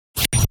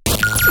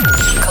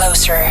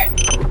closer,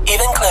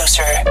 even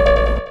closer.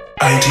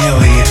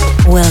 Ideally.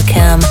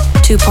 Welcome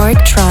to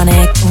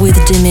Parktronic with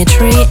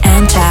Dimitri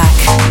and Tak.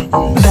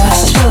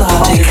 Best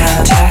melodic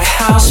and tech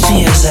house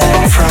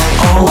music from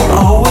all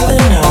over the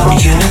known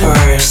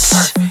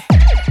universe.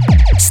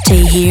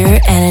 Stay here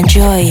and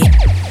enjoy.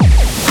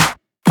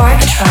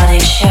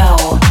 Parktronic Show.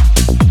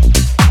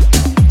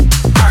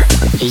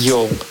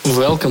 Yo,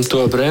 welcome to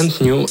a brand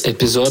new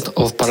episode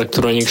of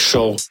Parktronic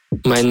Show.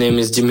 My name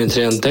is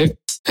Dimitri Antek,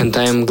 and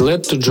I am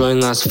glad to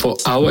join us for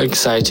our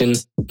exciting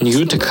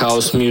new tech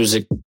house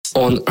music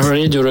on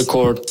Radio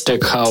Record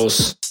Tech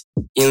House.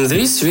 In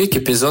this week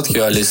episode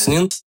you are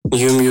listening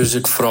new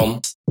music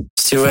from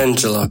Steve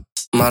Angelo,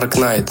 Mark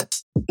Knight,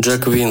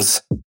 Jack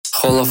Vince,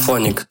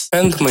 Holophonic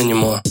and many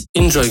more.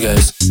 Enjoy,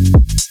 guys!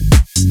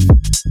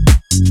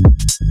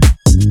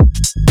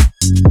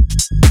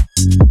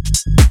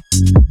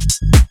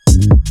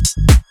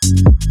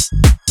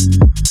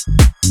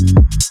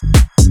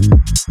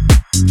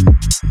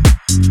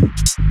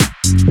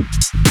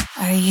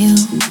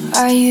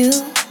 Are you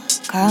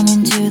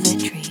coming to the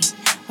tree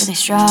where they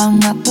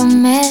strung up a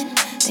man?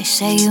 They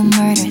say you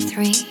murdered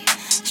 3.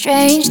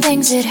 Strange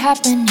things that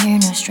happen here,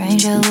 no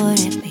stranger would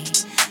it be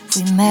if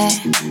we met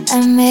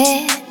at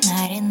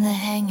midnight in the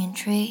hanging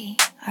tree.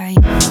 Are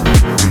you?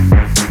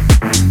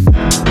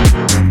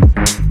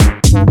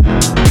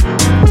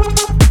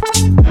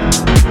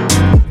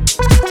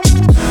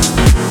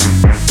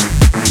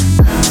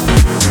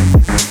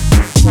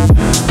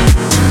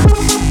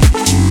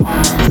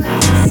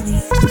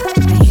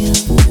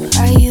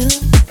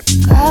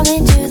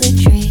 Coming to the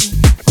tree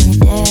where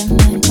dead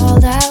men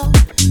called out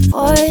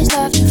for his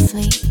love to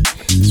flee.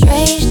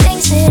 Strange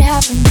things that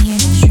happen here,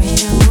 no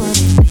stranger would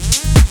it be.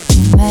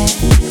 We met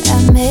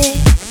at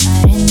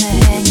midnight in the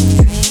hanging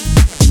tree.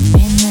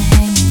 In the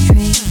hanging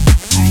tree,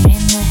 right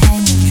in the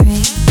hanging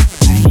tree,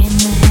 right in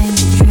the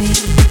hanging tree,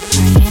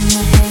 right in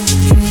the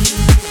hanging tree.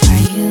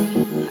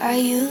 Are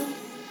you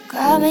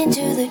coming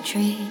to the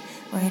tree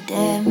where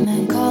dead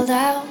men called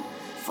out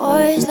for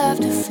his love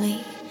to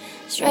flee?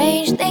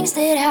 Strange things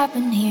that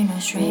happen here, no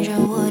stranger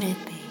would it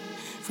be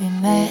if we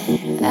met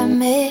at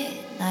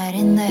midnight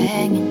in the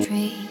hanging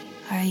tree.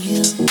 Are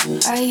you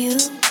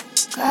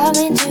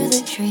coming to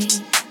the tree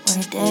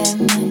where dead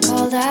men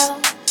called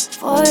out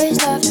for his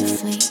love to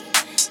flee?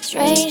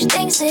 Strange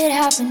things that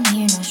happen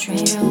here, no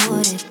stranger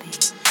would it be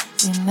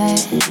if we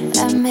met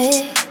at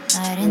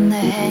midnight in the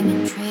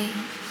hanging tree.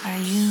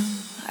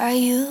 Are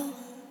you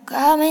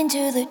coming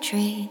to the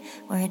tree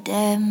where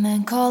dead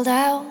men called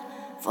out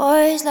for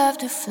his love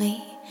to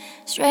flee?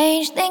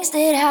 Strange things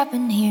that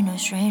happen here, no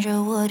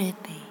stranger would it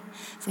be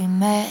if we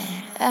met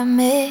at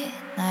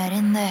midnight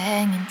in the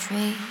hanging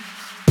tree.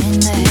 In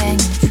the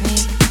hanging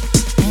tree,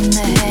 in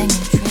the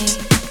hanging tree,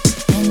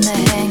 in the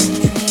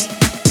hanging tree,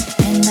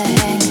 in the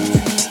hanging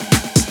tree,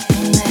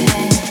 in the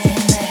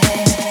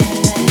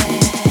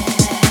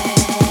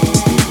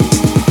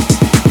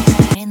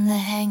hanging, in the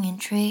hanging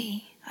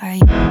tree. Are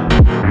you?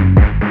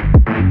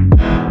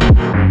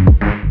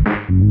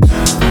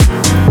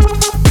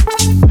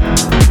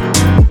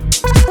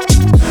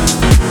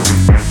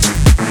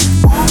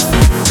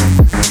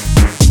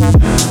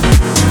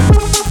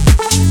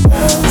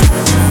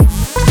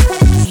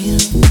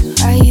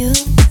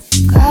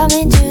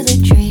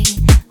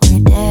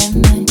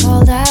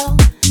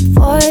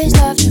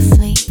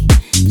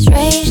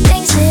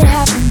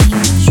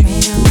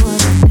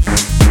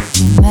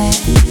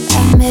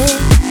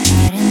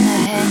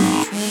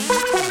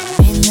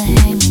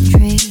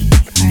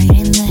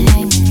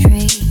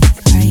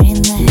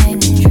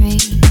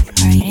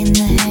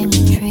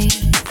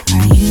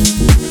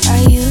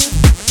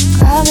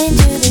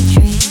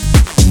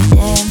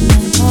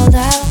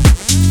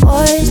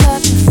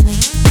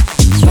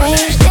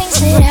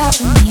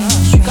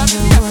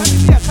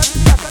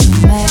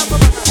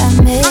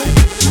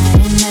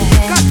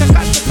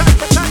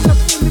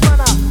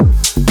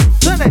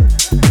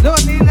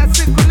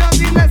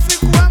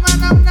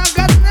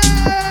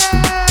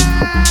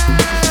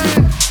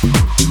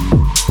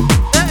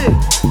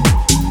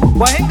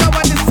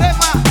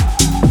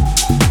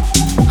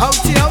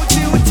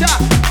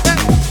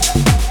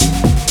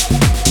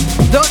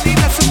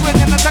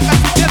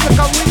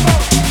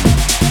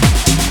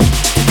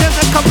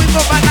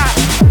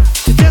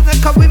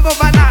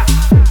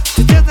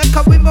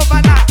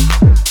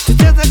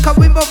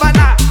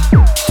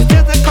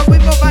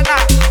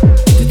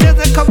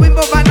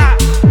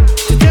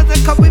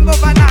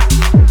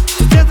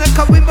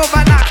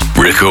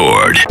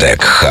 Record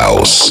Tech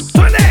House.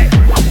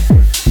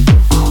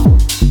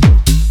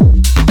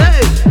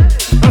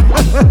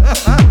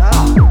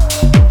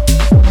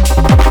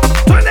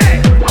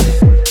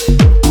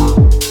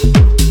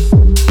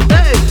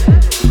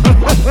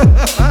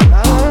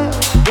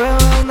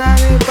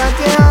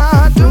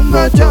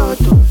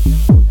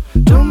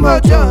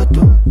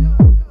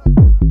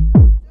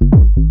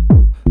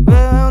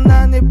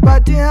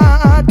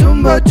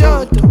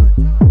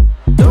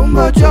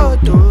 Tumbo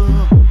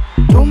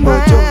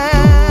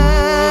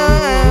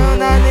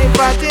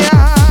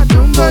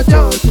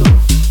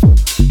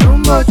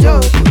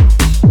joto,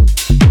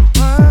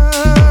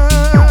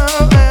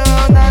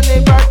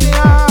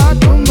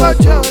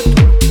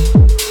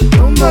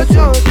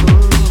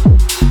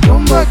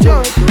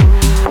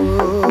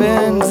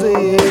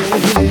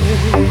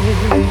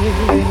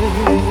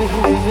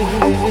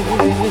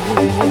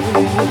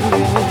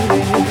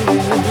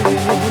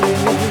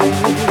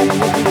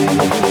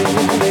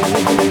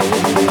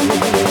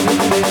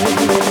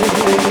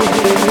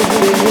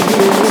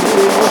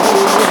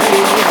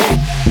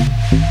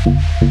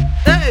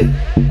 Hey,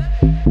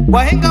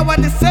 wahenga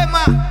walisema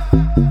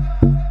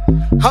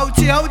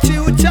hauchi hauchi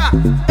ucha.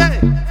 Hey,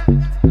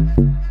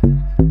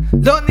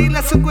 leo ni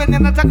ile siku yenye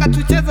nataka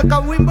tucheze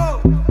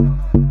kawimbo,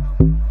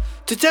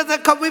 tucheze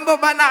kawimbo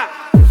bana,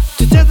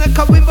 tucheze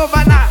kawimbo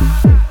bana,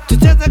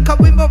 tucheze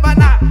kawimbo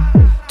bana,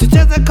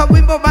 tucheze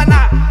kawimbo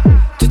bana,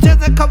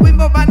 tucheze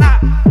kawimbo bana,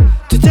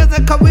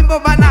 tucheze kawimbo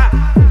bana,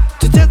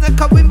 tucheze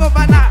kawimbo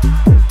bana,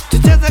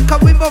 tucheze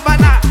kawimbo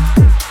bana,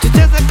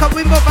 tucheze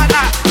kawimbo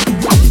bana,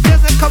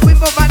 tucheze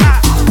kawimbo bana,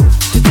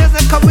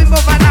 tucheze kawimbo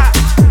bana,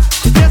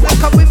 tucheze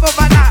kawimbo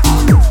bana,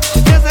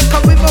 tucheze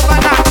kawimbo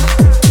bana,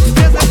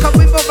 tucheze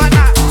kawimbo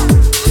bana,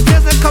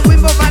 tucheze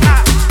kawimbo bana,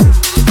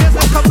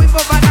 tucheze kawimbo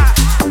bana,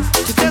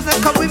 tucheze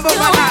kawimbo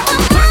bana.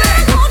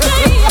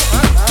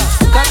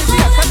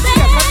 Karibia,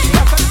 karibia,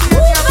 karibia,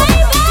 karibia.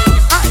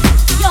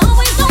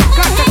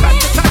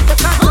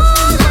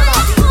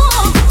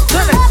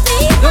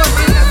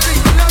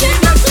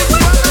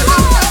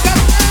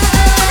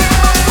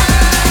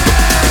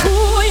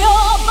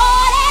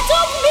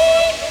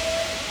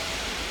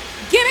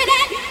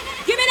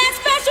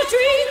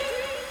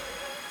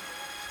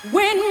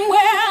 When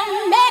we're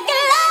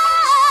making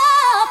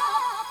love,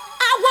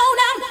 I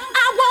wanna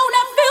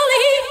feel the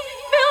heat,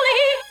 feel the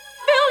heat,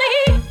 feel the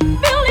heat,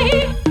 feel the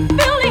heat,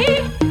 feel the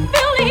heat,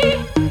 feel the heat,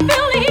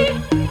 feel the heat, feel the heat,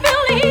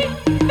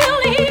 feel the heat, feel the heat, feel the heat,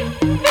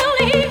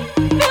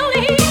 feel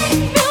the heat,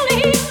 feel the heat, feel the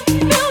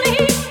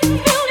heat,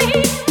 feel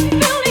the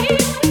heat,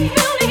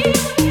 feel the heat, feel the heat,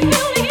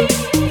 feel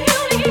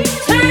the heat.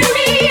 Turn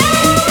me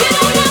on, get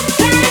on up,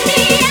 turn me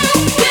on,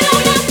 get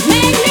on up,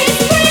 make me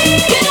scream,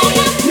 get on up,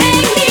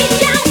 make me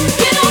shout,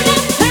 get on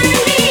up, turn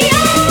me on,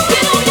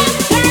 get on up,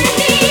 turn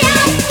me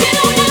on, get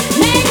on up,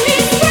 make me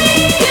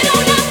scream, get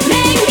on up,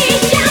 make me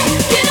shout,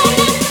 get on up,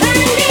 turn me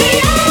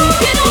on,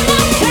 get on up,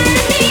 turn me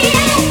on,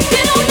 get on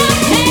up,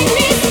 make me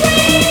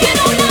scream, get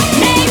on up,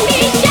 make me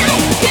shout,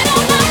 get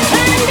on up,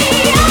 turn me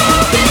on,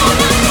 get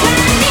on up,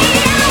 turn me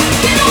on,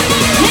 get on up,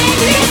 make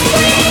me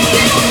scream,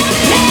 get on up, make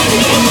me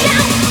shout,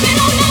 get on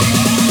up,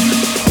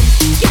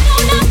 get on up, get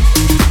on up,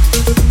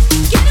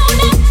 get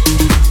on up,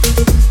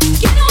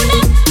 get on up, get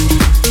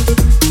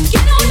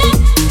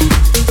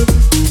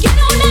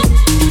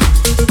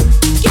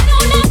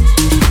on up,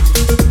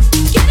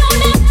 get on up, get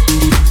on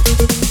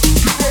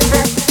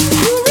up.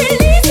 You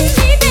release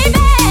me,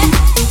 baby.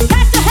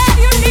 Got to have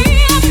you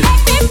near,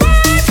 make me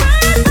burn,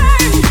 burn,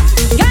 burn.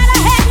 Gotta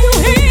have you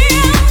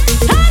here.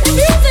 Turn the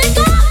music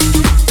up.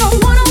 Don't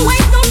wanna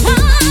waste no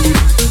time.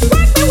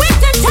 Work me with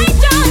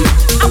temptation.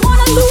 I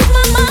wanna lose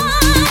my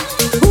mind.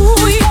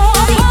 Ooh, your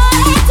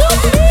body to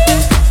me.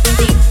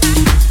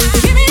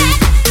 Give me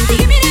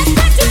that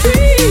special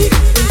treat.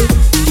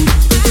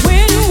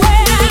 When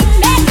we're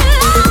making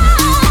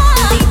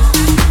love,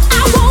 I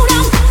wanna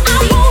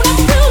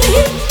feel the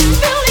heat,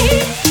 feel the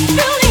heat,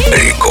 feel the heat.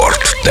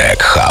 Рекорд Tech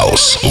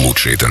House.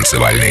 Лучшие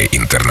танцевальные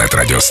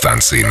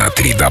интернет-радиостанции на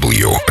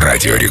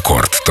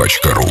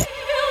www.radiorecord.ru.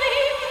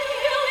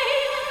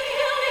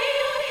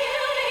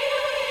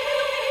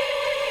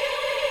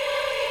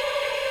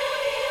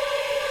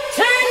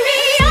 Turn me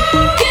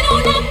on, get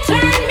on up,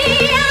 turn me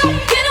on,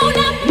 get on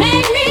up,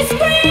 make me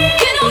scream,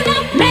 get on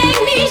up, make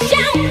me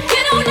shout,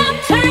 get on up,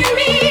 turn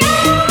me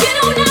on, get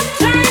on up,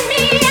 turn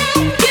me on,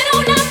 get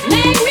on up,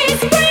 make me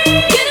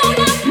scream, get on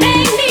up,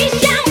 make me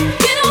shout,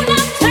 get on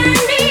up, turn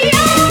me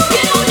on,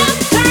 get on up,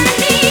 turn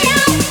me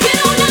on, get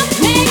on up,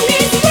 make me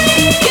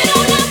scream, get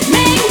on up,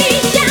 make me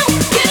shout,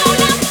 get on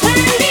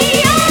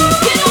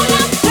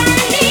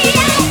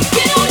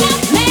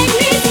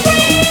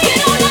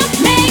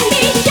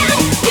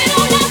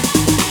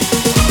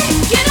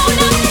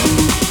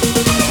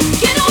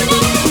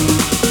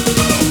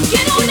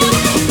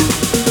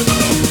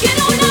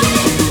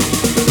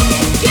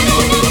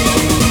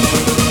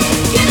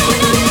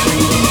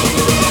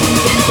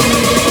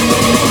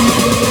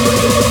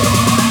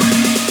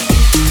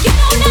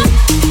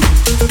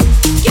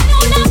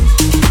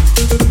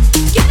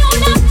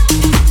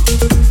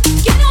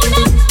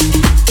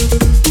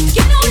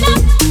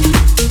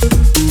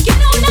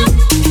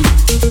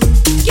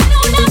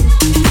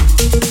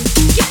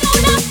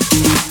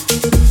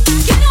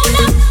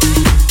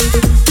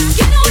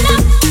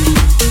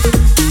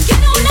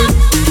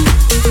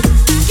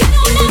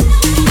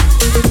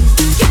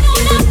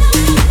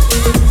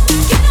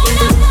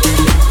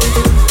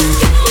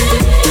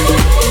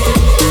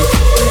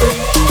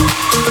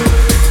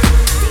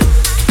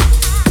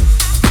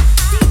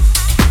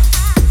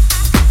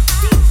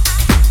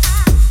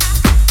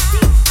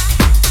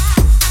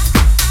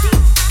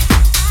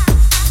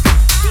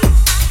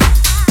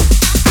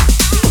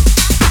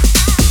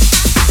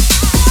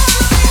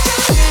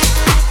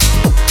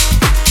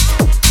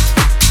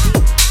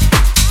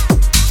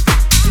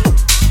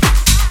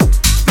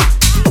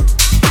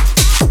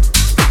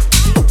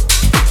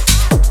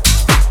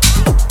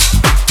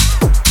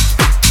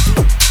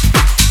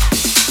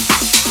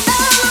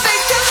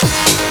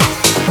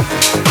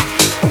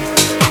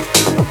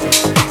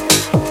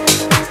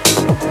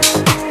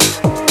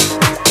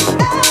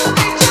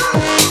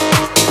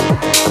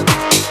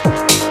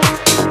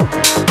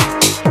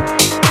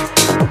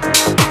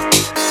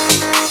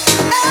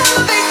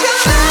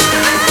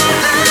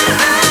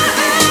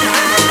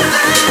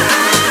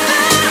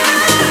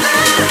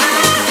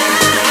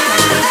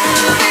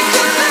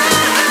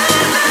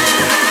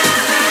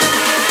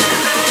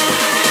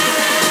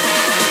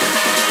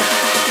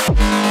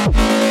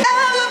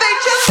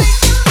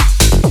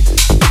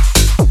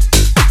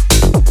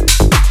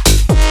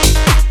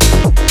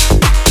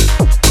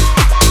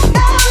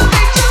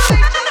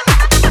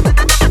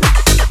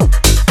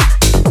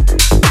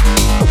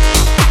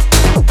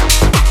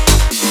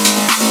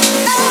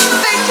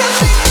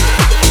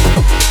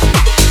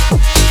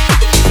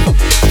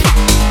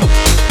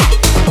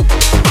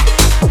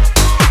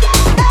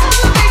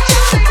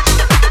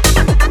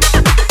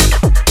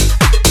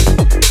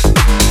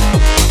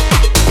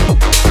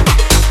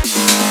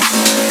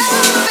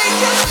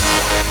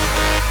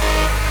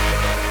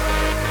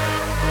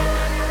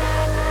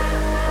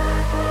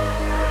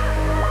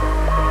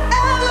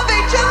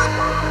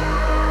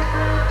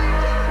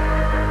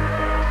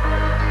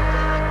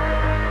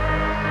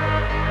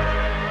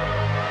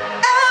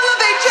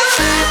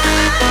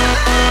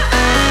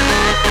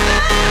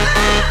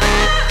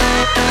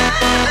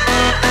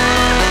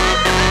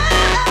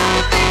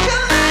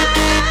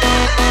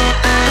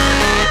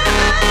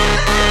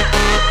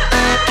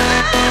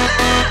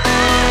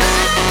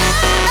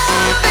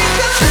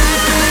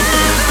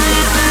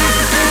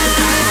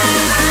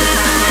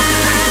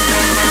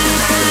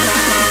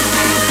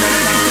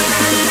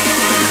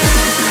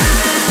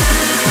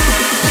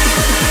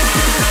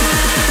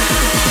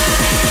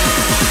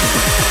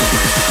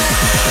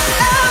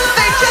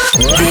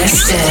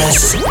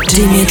is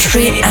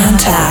Dimitri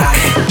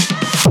Antak.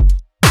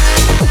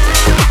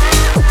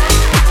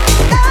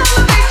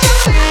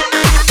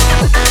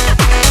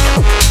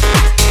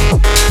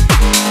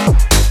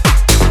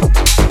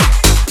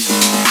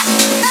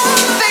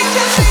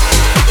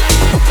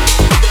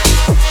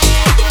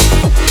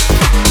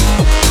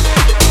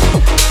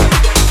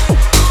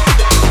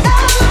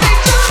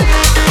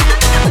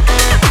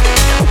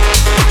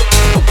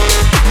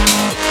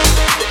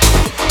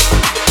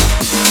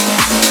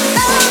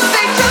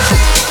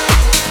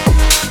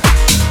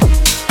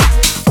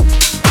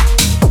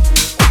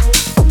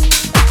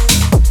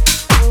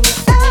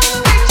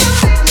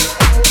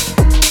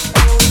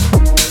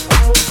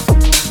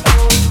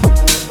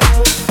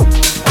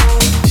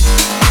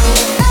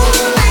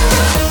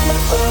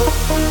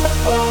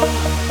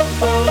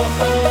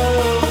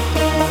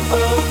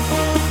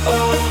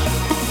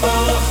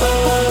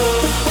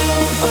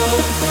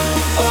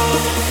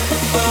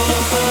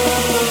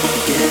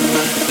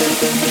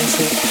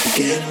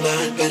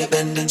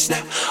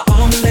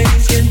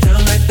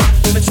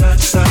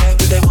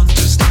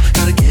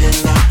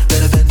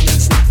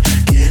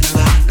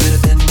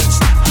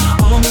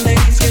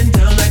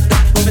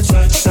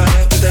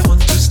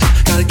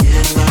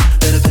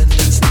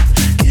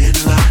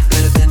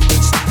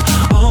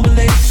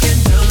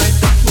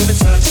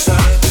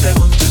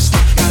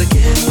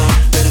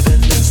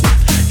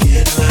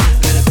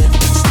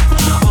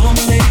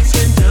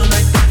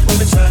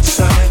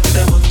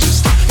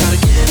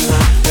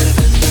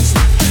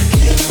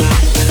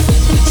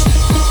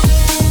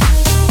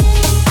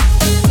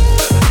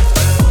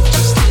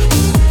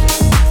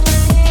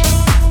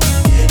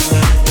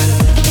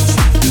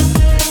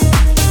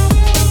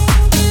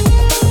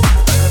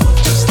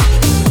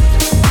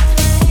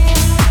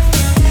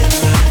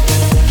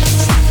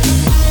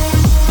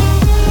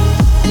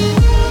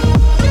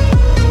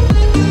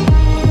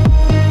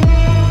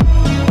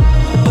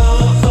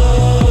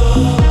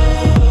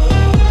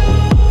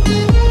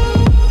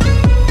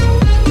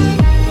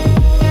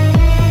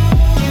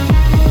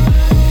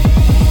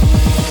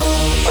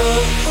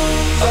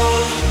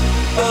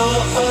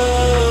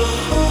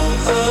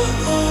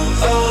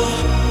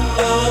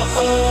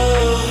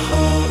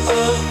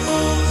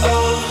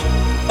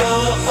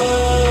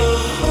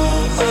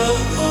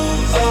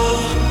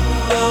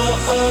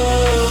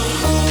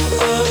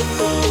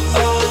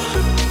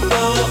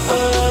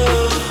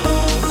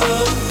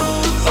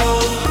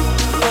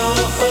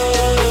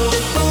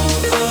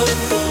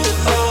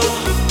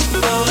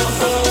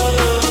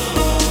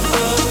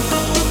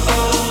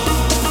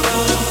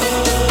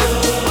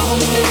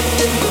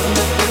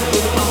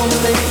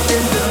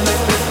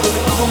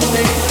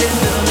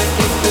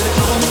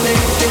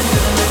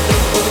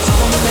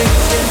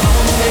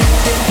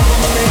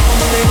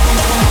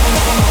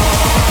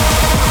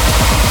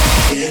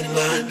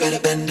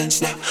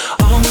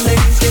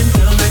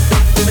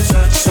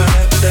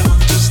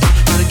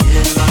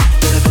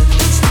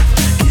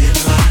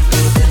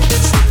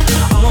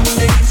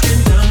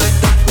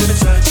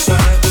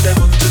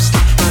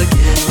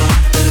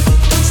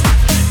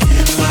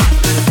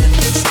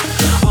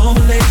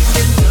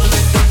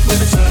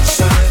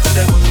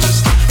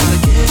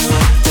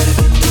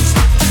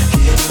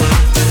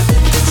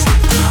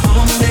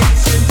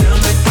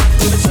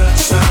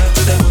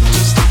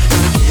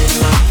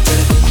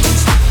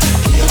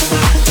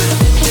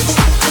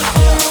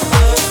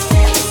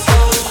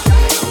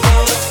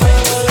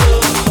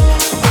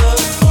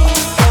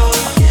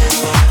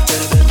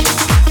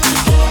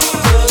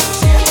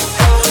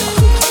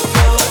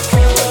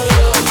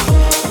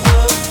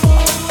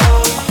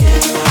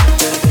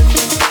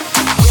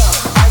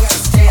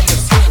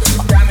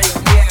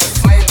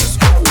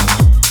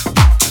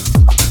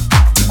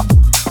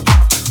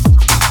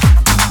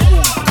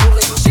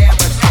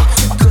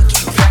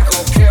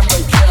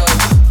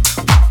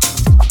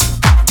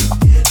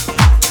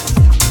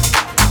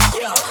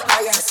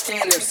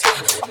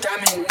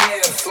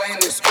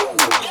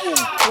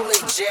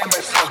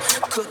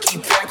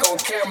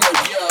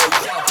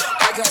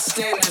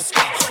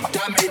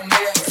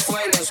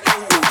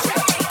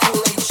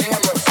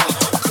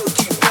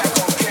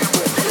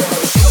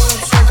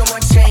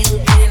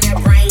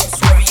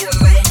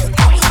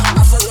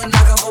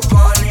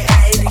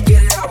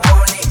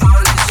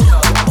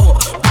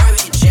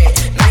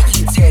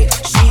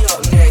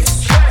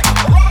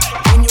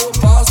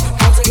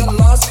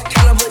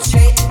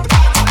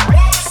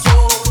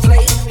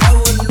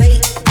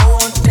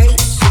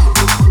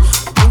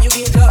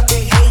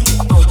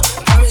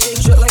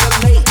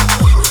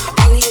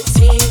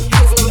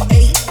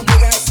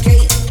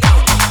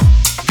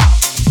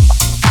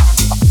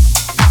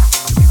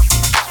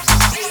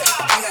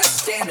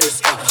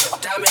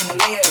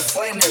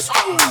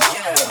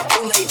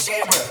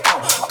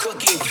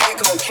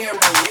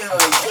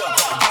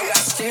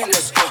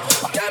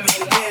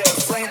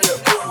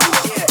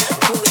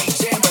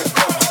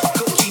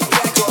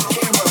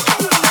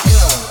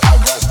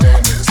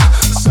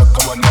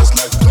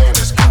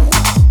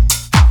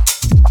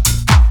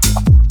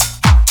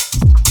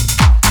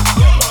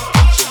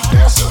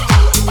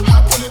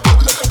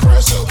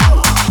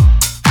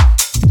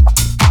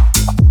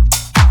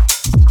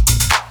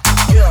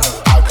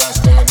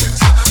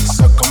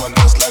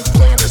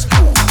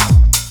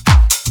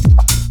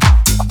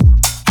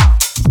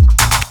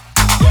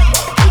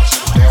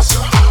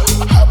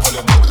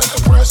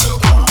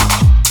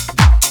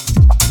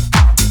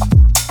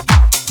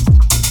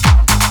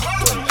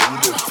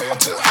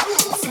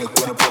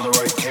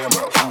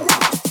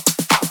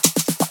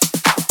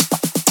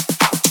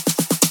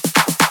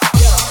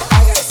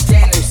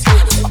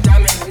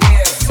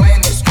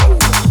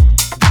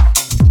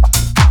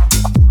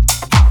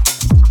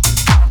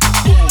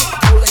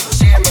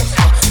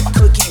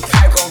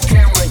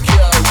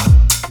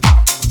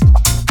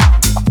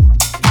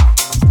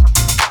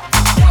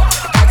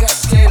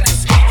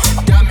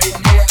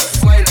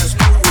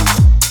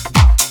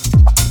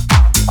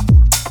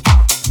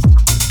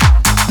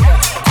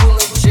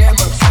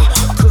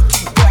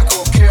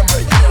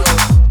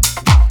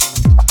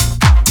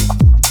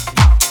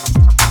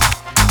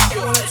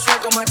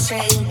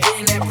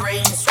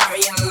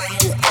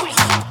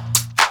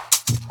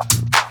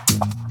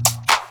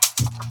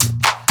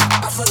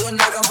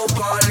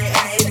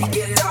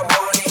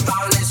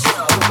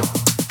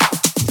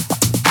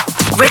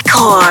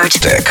 Record.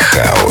 Tech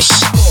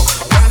House.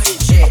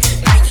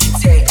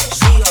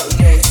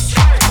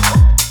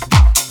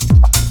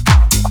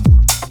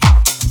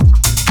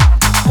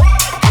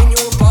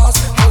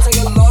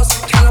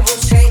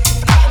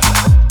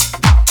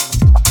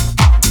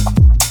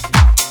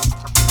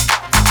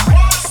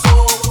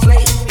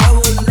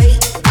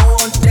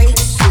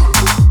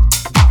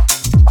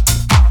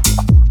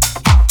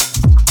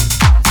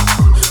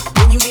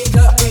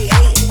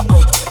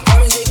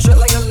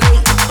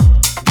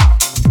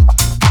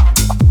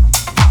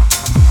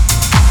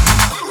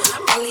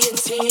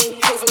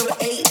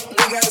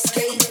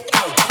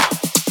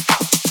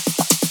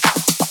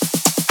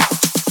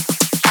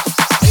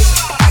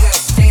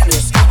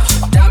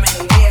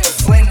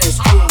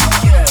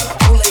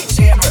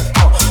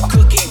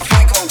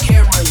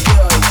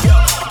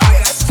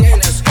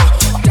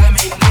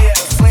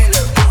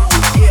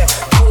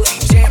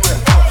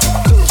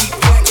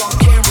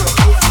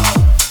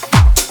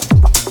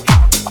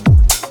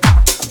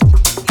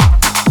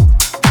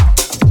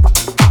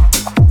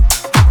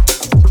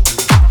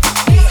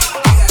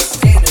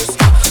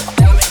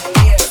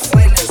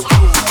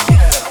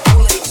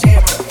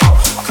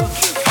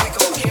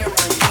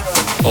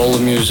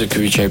 Music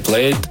which I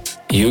played,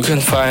 you can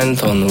find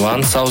on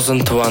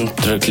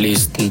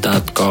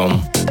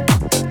 1001tracklist.com.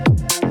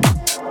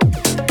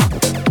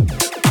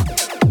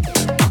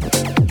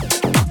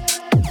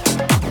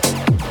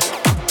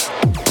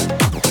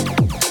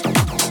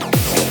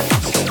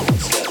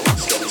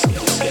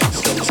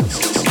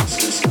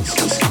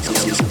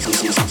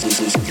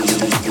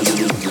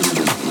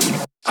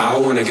 I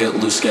wanna get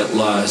loose, get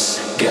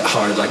lost, get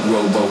hard like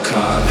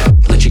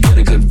RoboCop. Let you get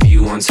a good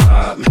view on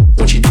top.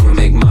 What you doing,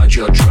 make my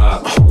jaw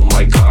drop. Oh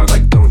my god,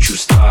 like don't you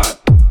stop.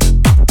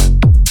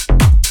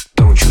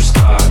 Don't you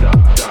stop.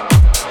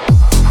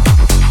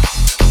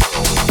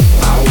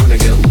 I wanna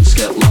get loose,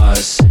 get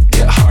lost,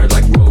 get hard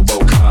like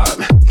RoboCop.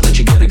 Let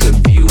you get a good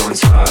view on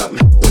top.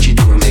 What you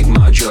doing, make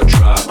my jaw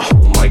drop.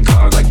 Oh my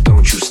god, like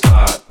don't you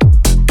stop.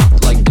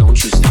 Like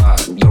don't you stop,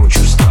 don't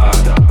you stop.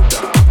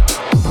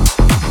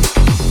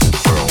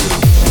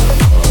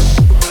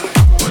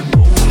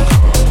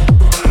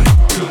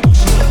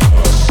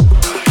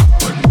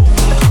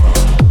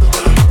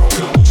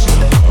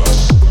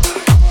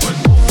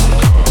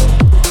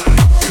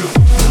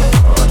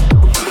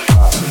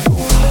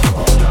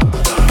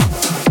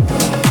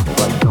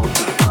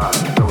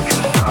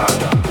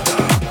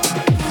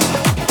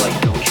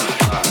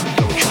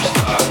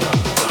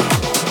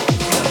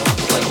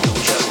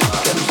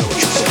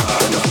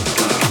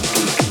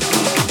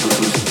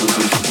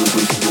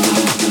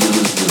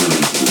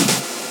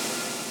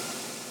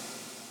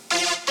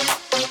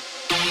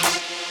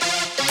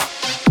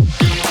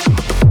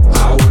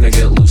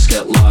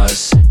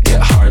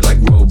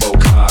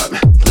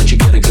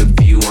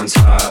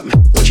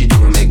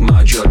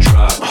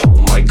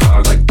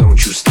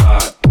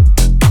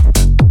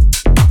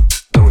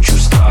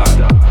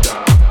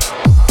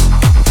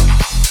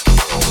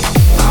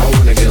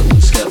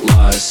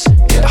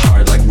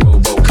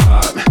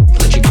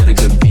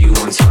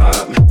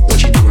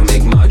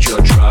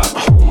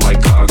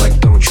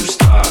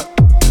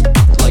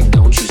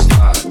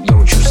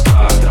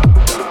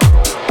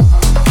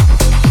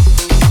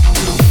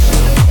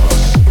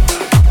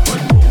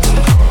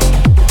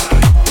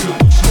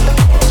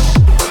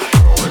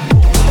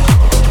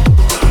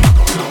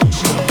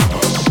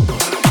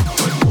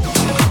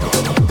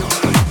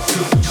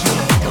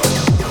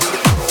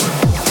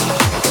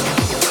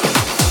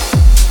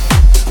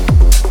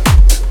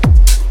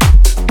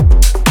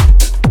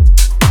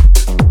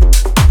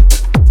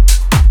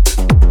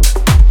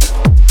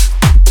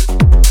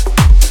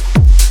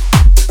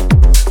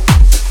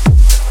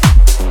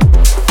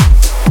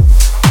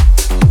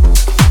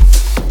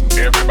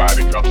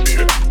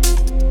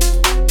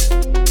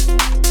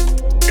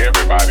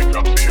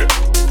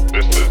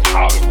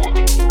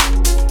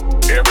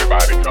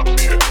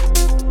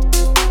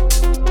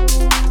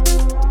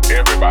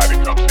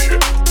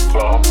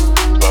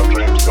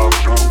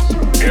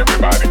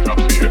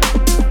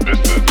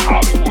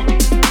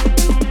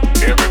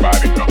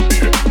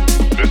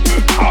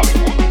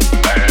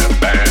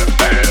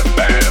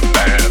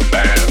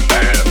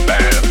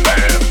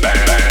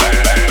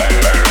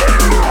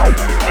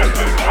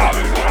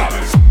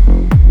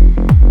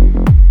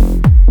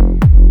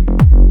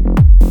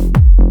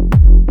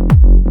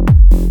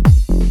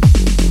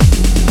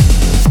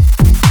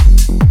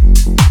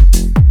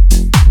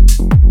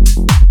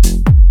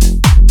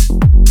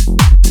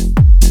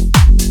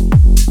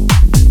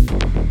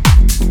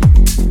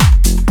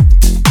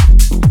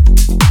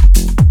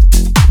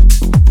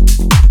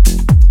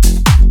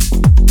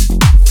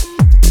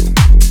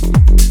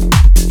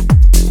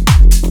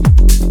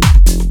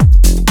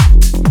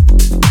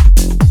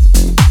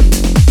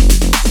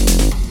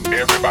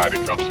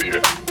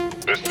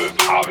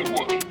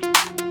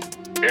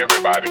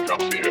 Everybody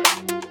comes here.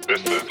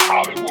 This is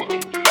Hollywood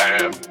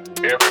land.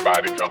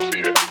 Everybody comes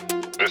here.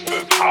 This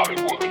is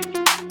Hollywood.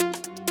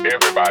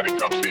 Everybody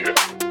comes here.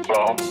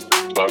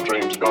 Some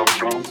dreams come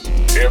true.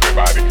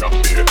 Everybody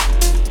comes here.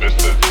 This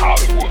is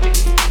Hollywood.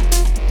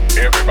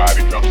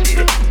 Everybody comes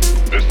here.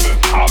 This is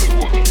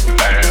Hollywood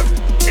land.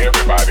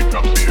 Everybody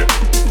comes here.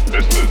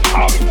 This is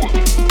Hollywood.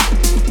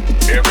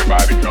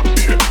 Everybody comes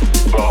here.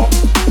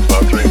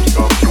 Some dreams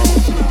come true.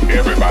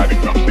 Everybody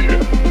comes here.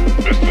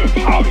 This is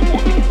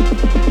Hollywood.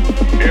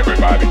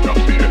 Everybody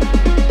comes here.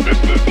 This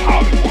is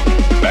Hollywood.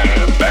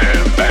 Bam,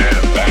 bam, bam,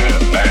 bam,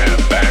 bam,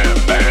 bam,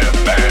 bam,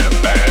 bam,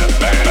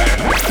 bam,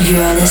 bam.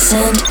 You are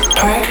listening to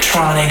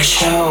Parktronic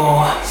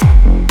Show.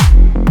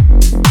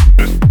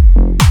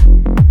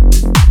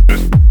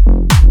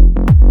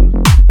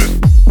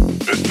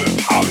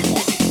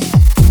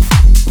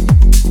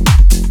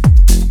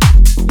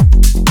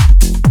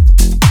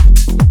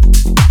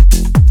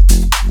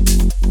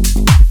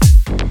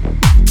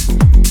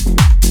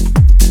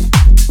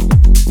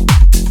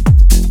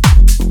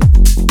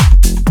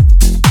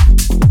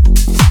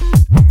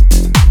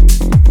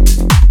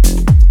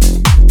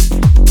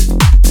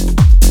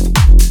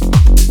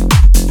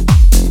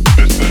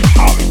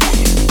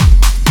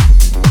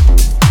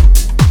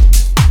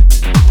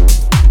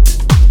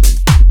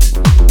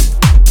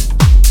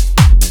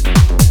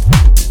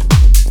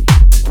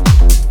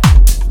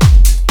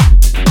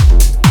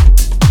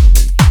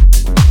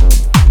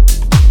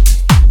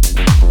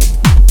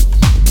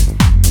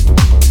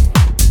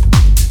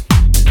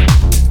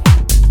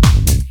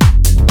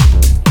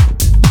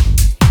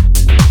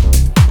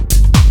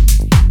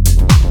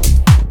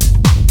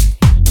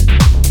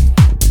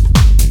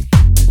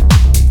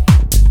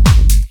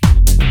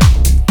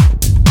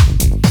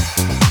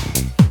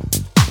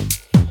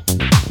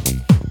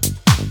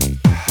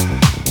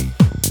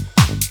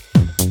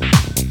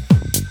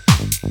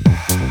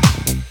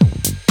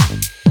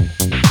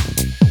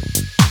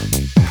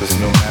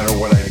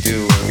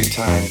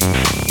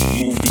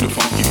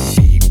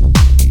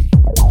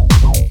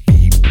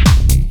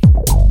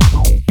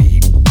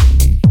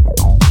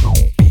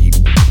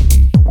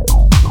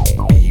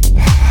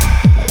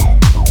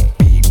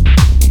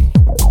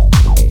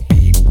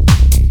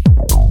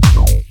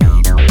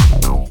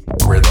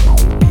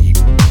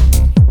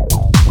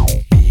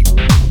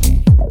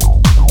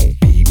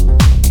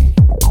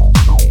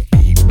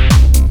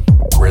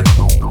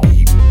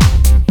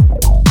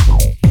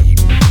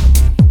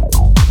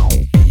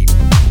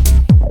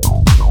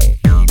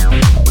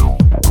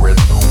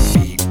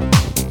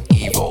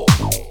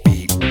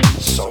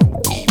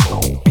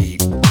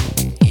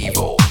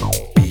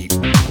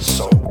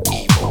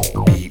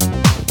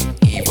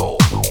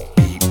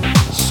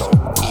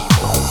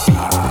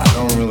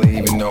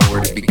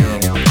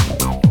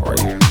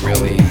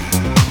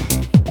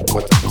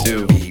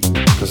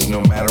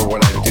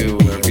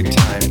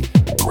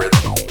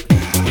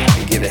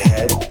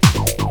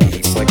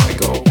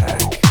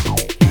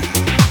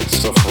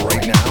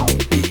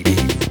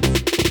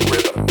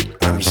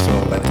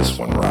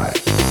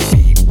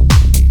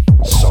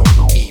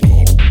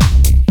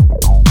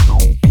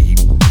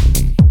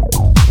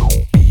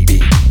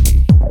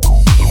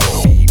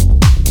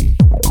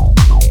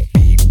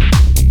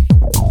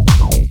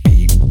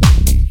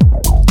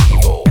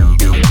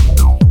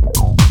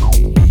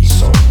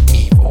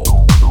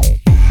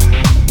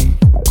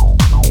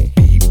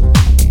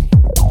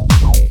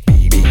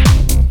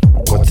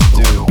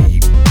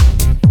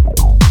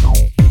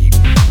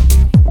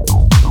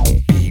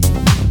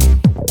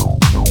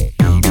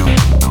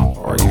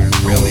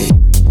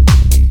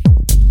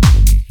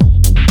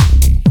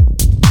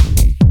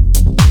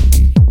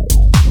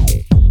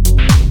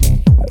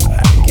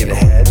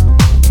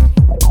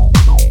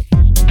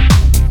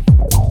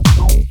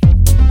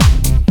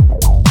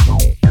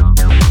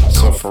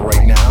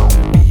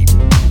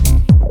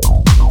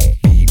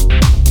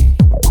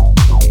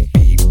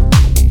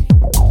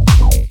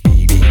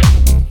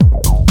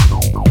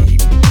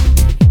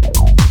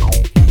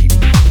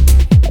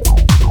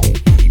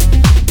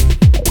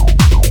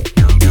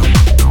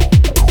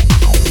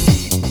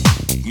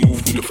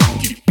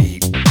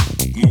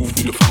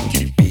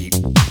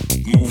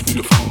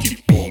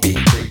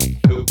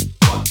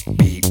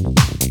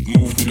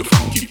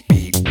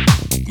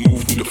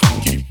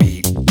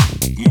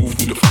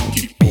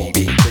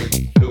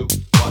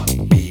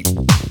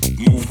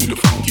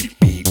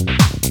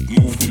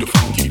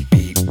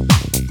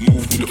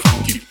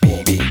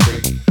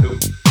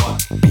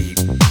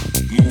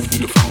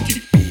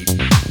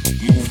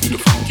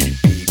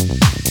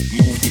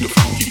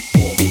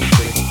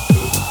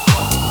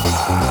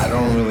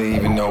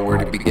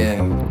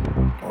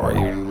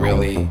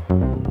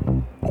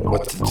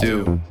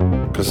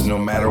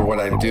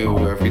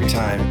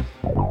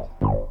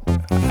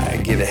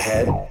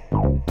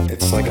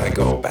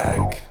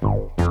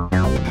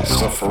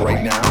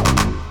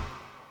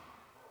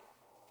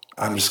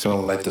 I'm just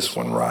gonna let this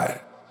one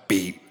ride.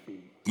 Beat.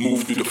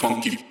 Move to the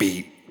funky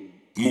beat.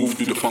 Move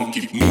to the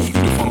funky, move to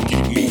the funky,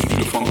 move to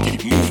the funky,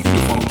 move to the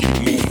funky,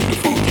 move to the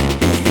funky.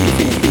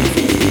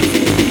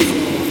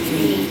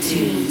 3,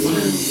 2,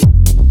 1.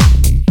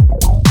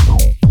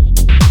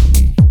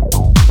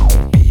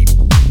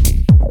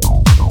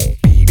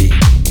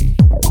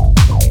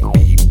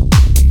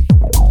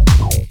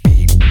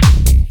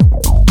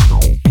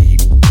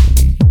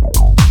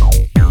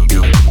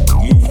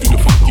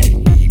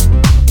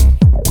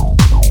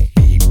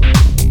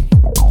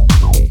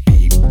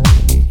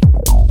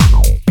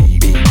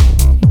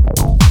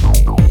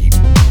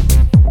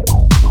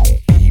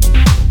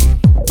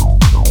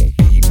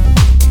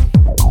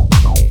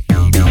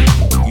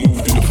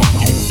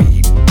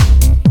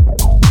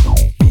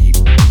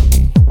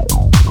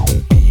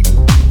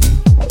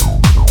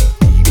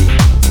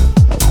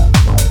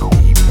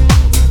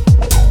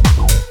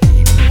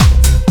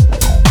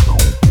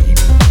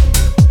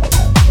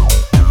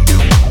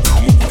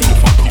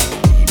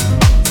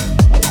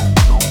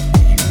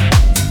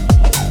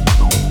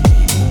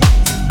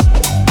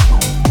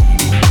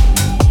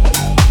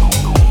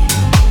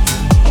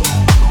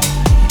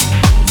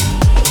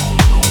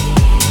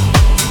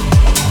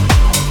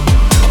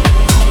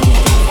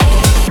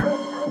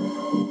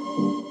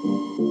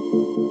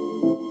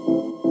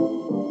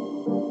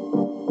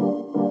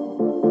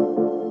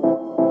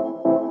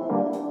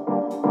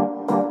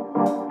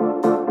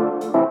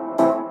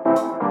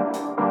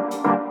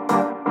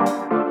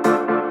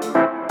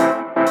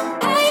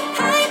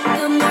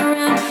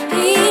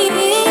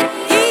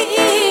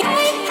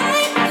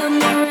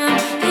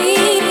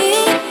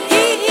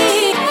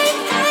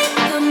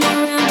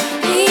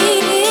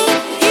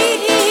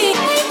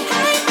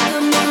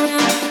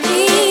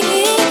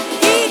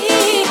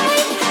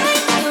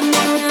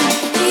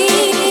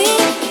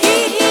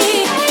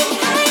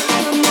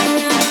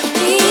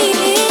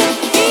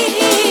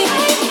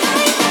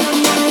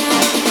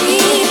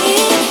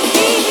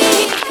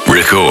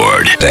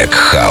 Record Tech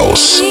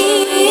House.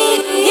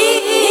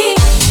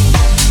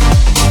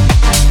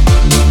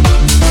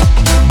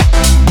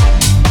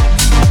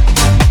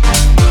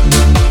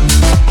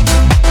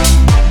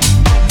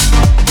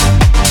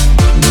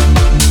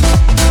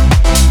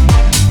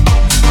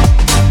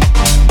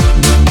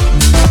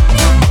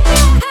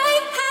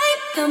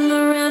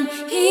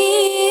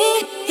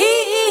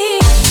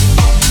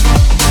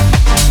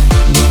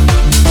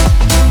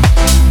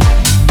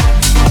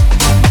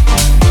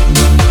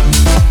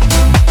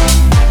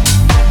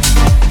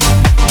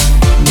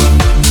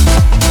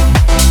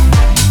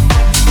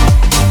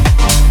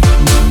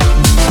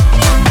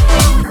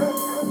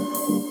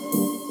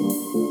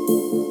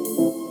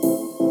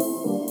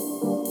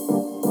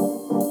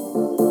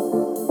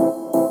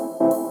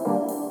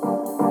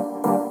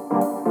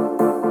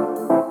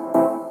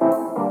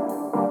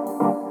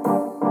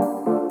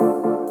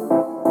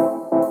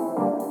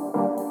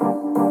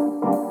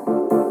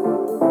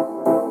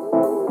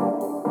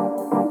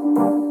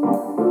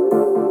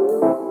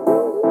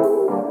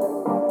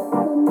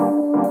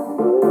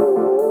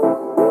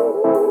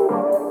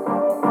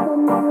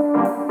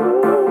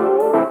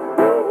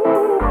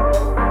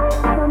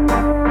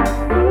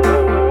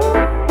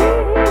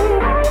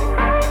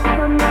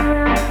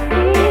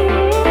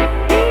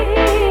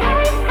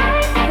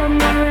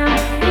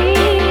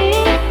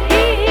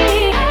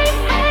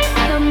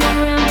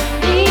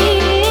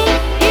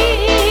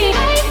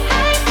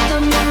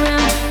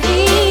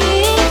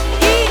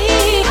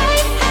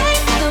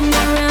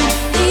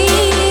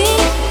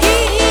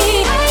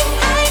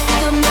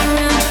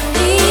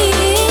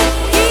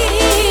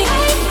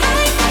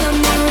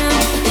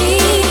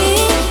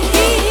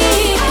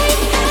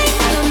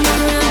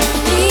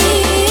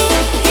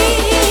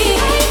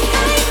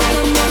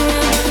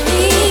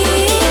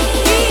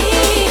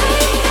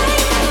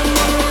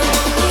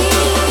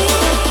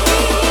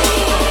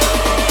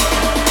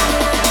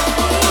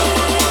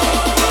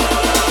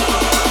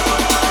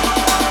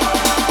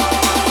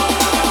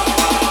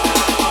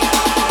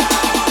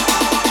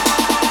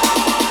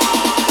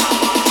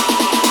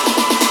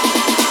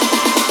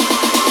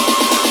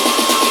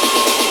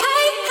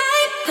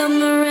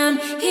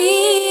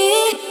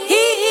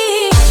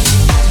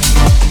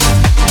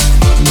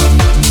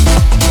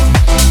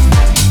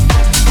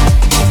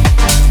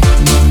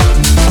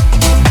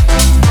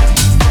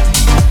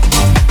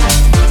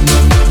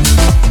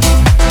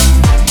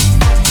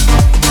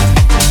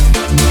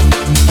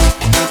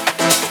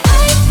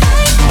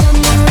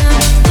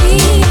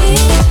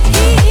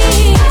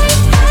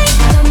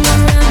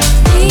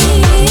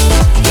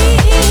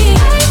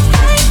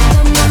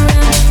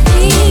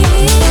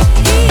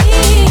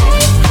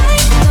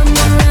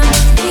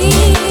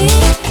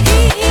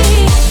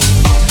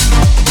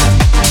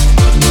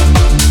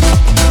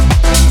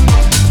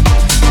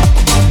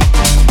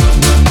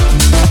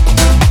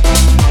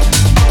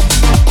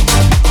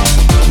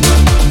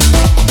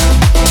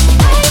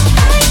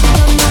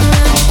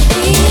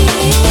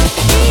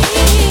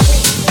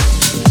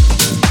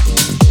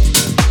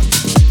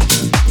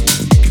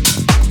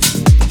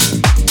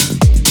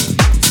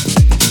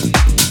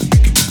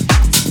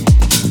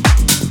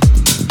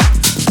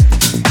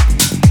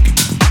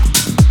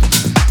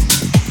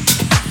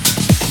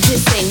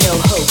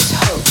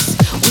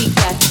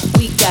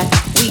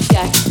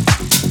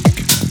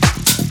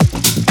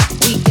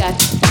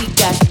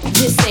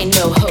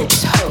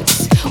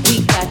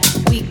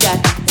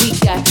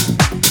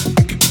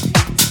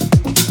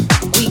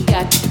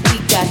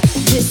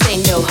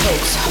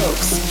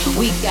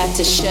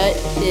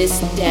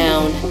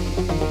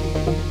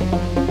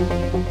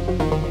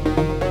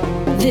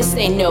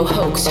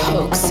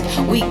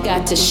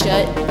 To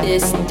shut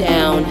this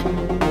down.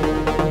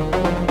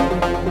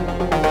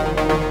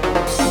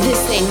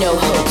 This ain't no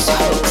hoax,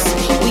 hoax.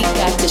 We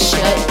got to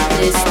shut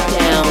this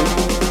down.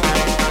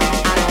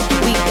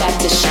 We got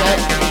to shut.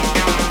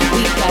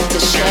 We got to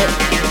shut.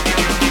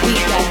 We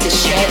got to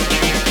shut.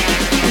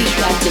 We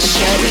got to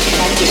shut. We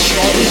got to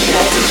shut. We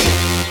got to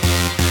shut.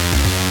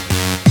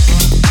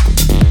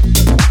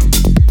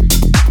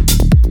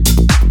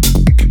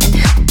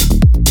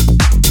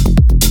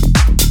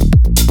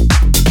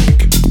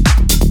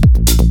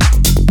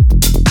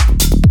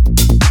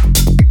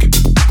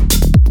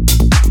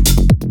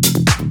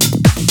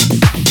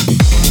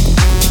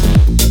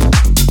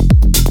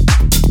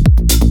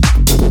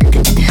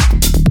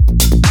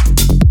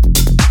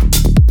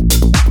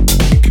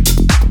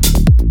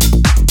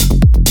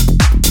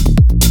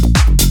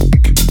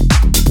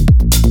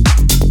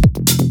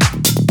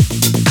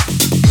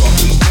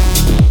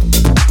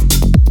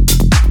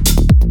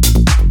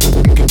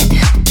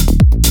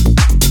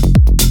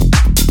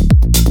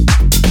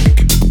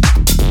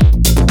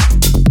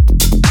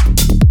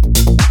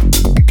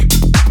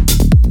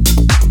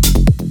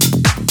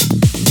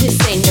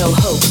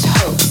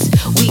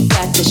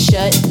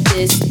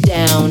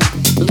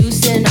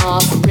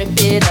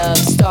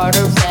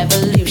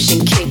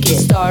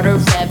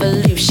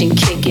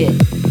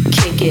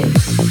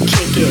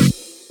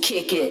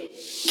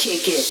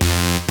 kick it.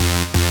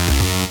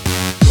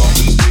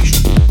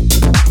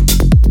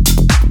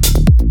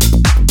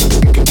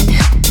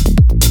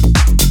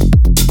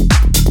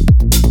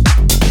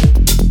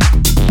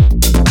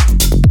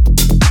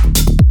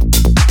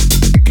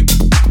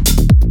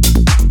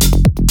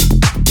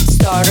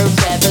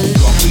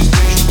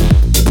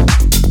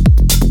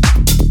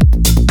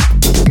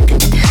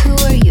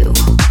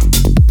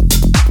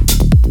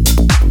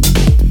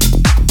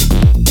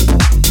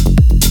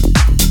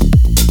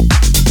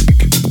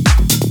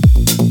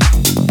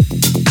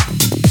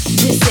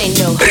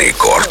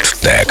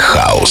 Tech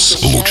House.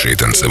 Лучшие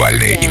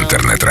танцевальные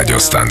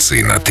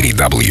интернет-радиостанции на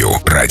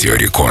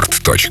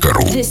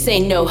www.radiorecord.ru. This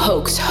ain't no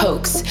hoax.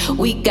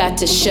 We got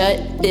to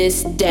shut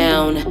this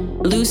down.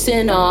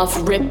 Loosen off,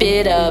 rip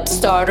it up,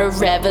 start a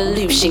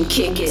revolution,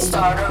 kick it.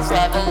 Start a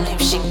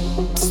revolution,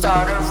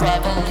 start a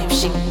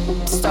revolution,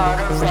 start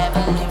a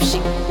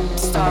revolution,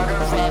 start a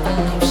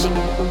revolution,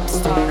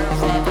 start a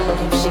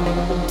revolution,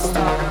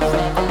 start a revolution, start a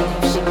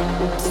revolution,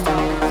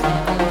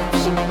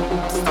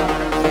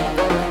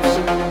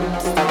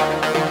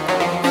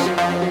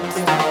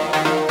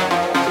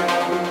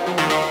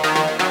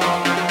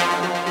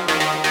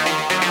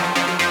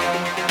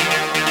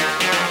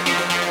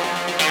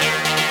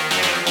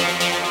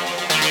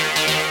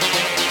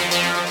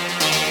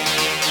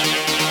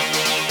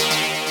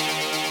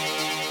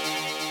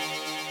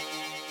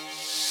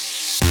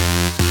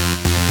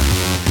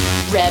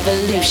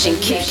 revolution,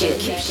 kick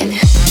it.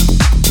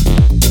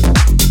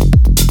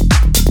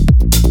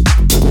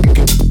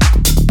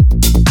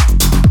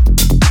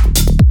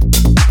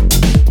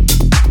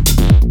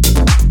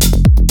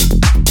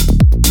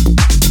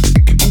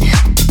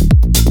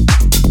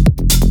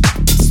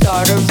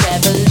 Start a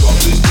revolution.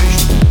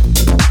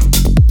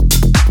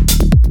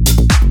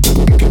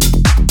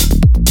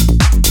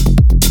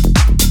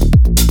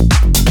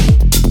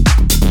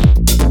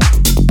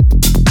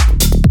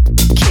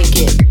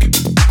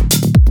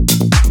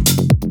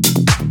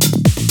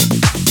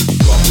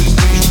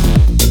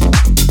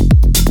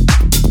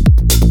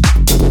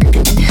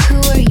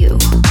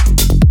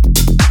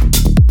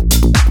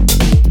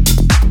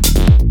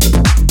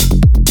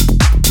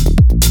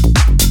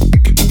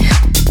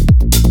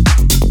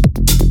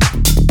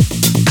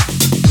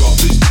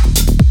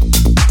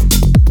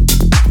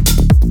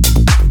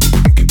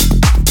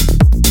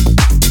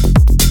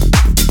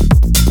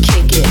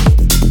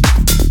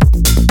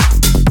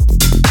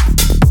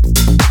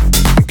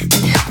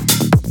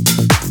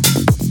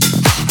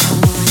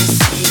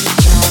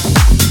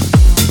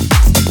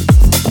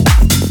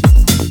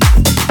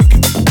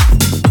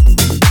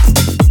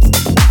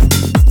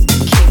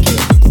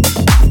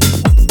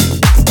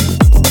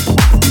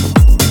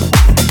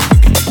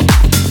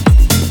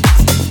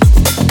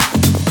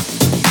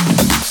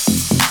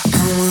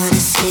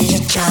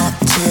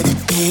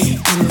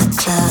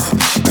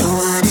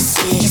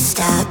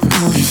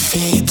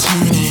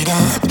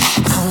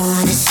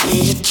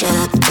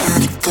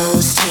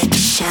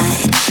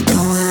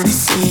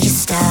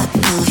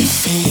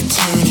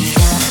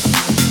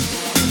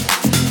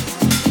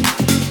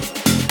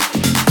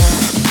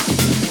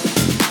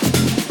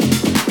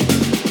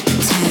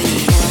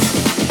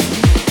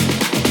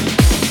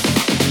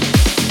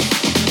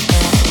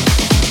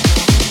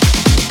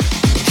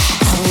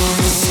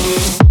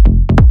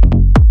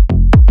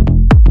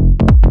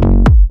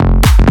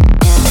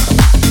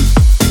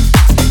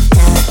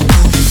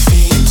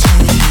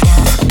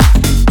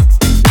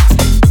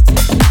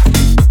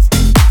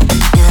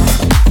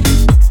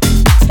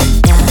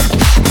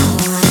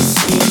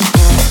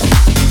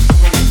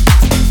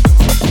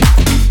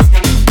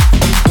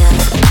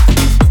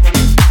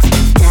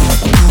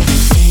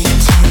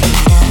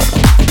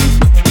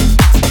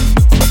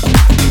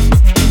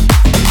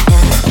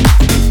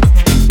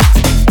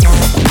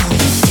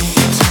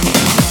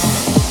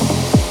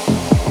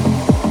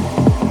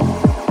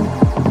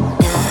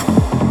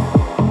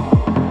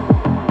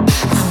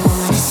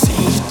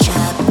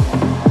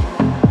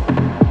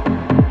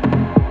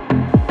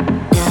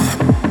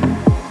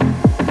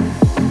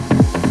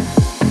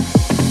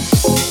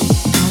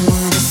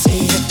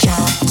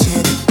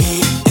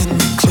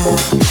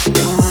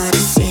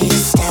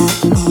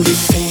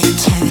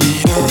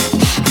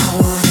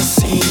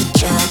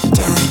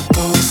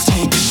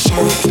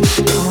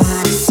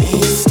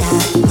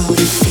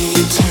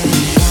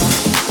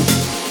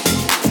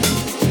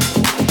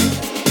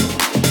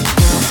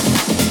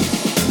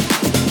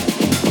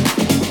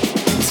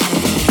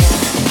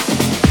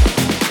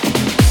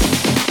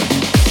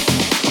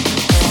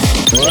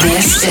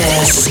 This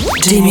is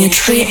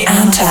Dimitri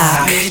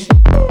Antak.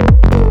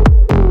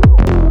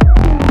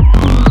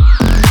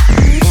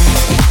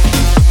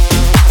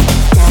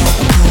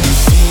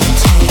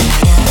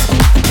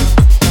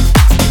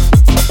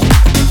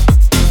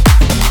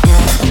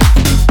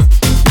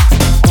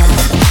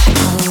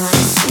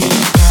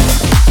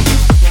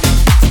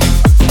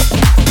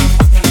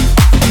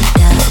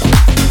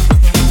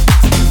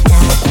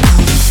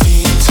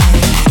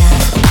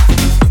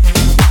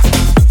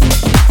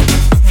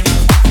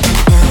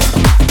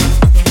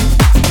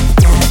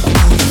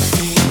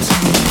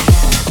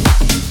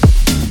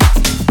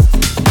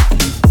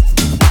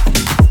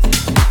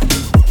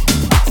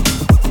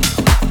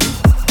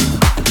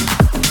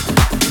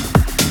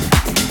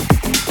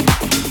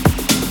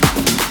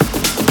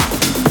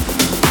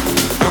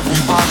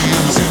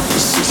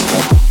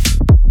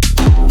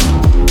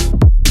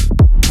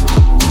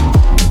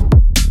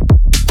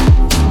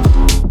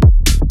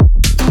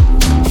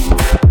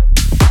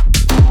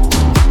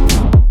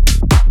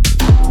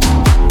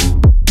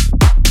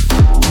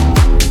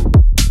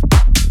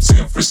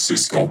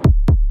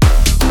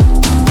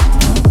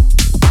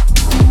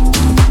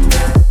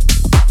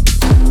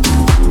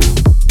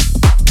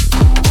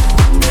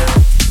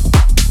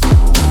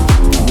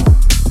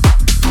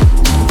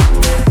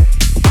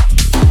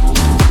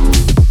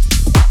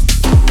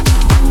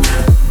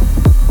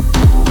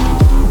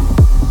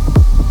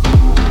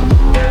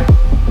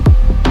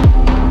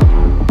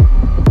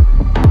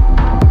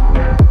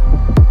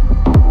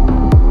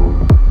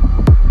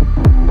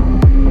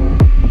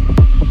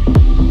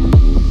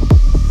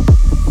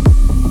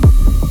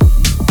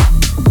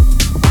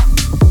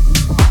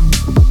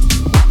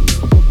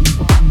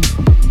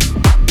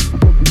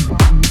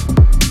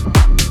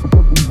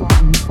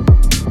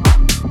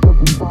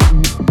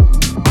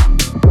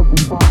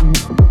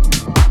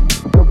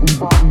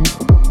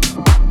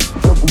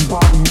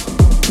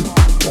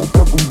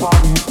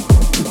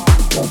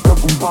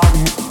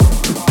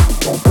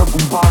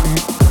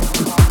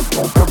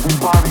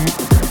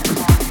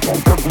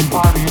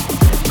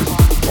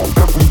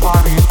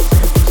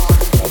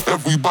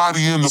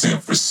 Everybody in San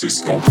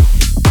Francisco.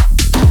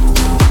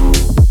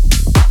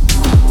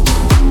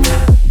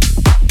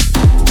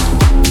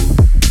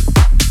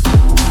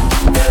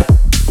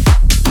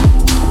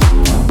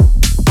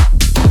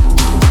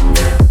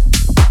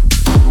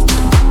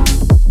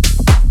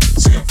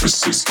 San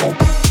Francisco.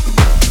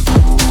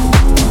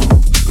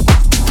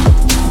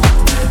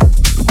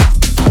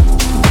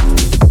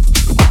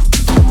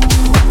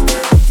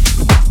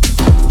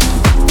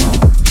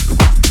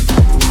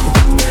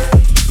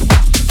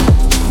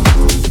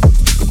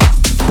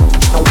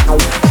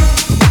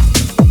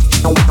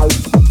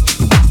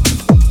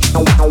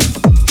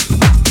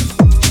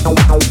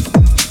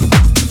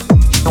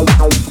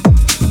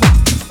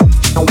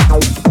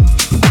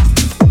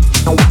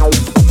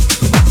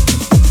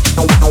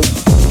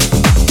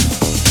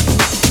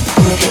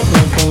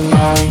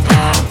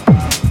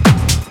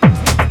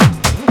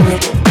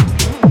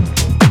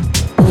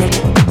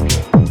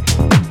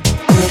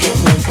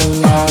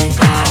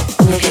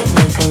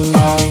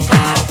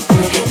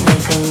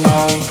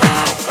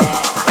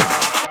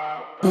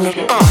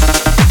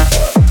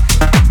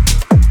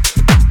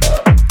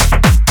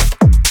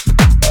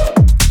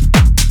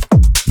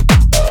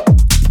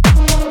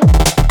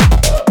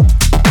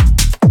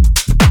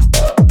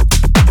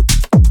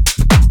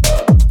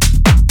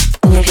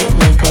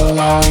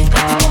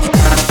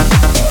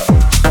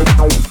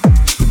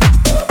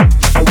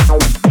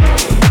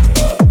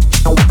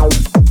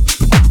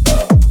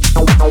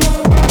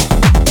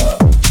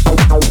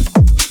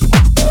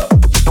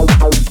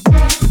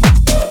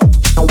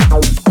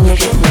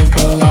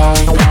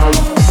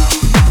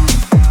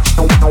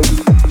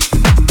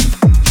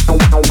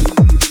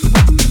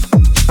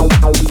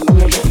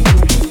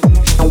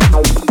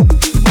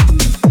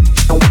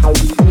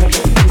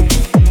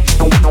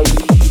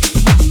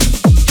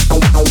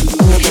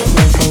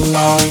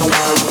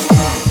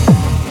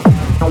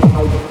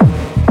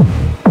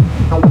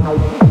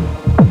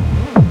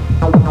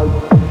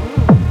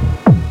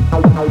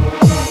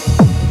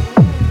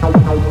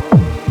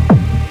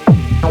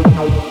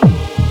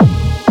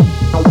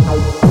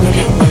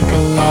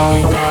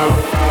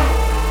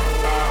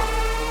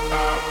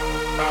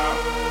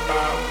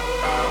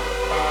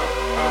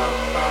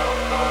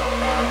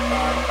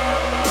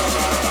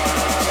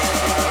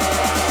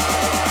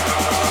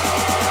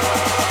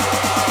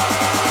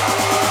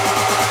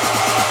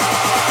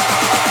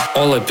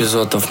 All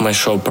episodes of my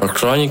show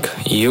Parktronic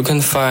you can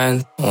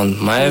find on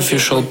my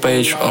official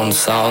page on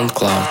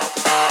SoundCloud.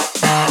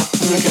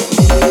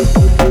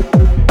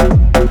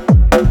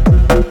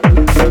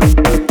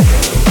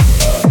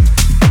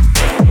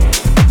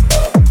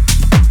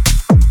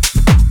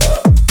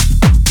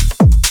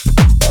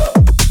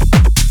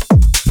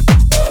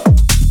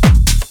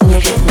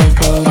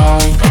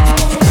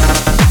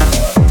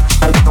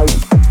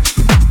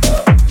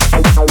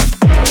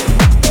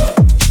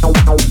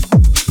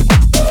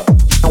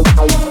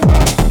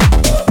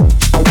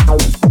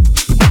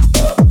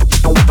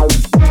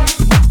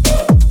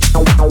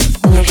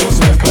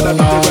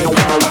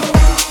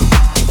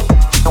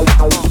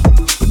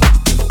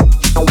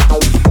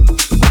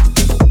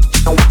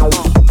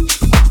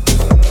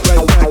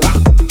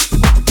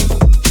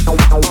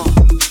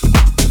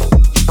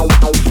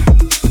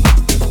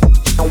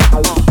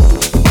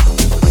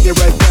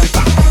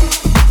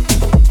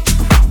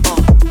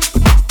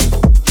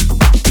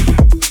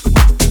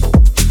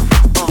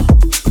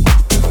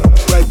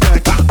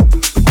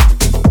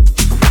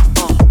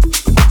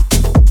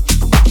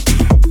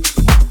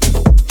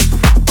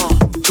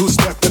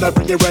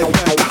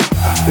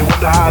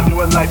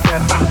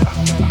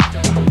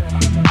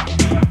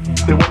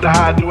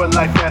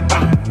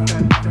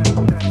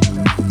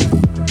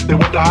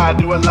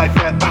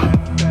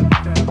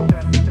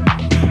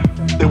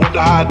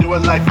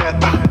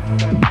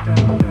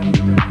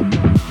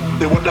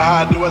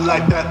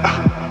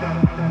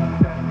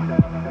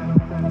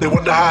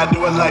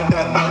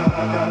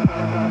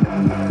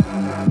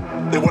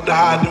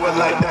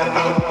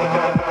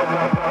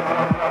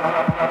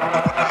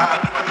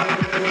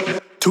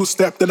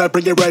 Two-step, then I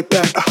bring it right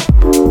back.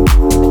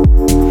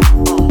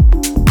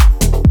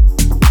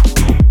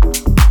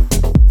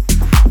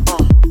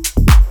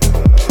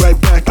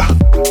 Right back.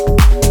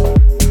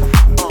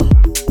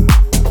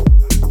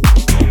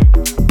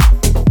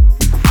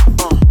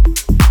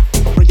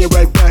 Bring it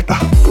right back.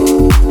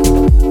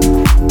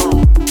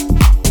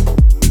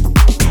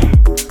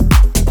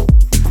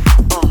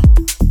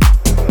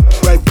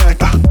 Right back.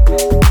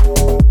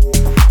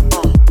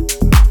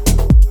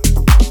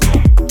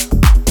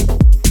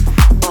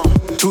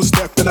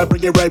 Two-step, then I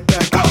bring it right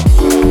back.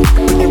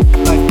 Bring it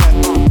like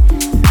that.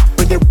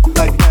 Bring it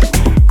like that.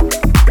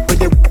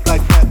 Bring it like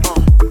that.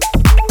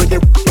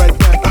 Bring it right back.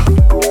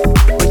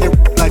 Bring it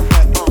like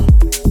that.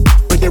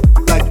 Bring it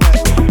like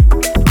that.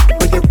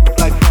 Bring it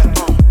like that.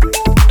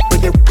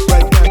 Bring it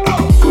right back.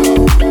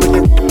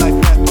 Bring it like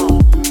that.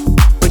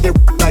 Bring it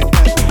like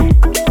that.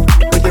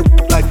 Bring it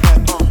like that.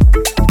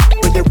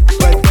 Bring it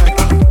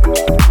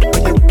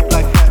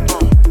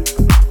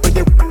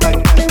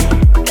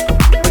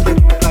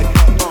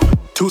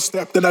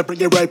step, then I bring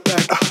it right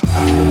back.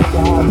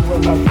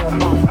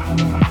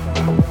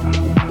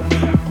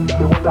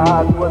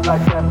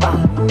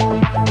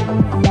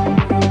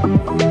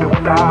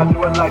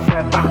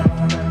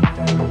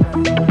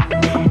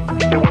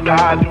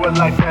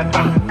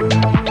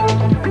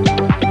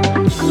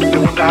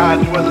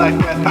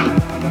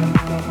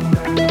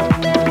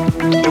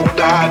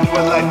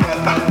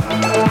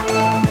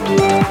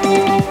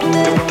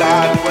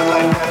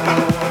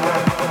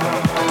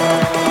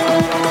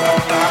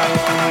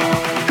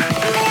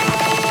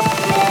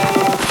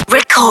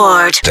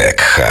 Record. Tech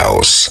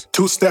House.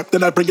 Two step,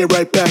 then I bring it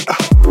right back.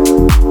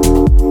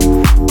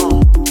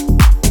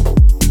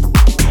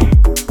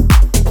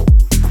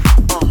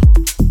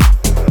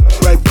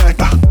 Right back.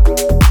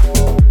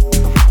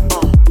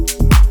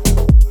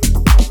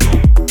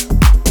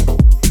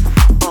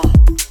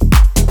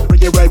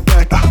 Bring it right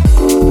back.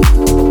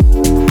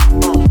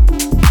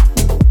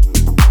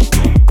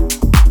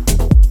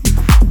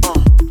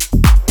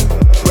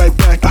 Right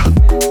back.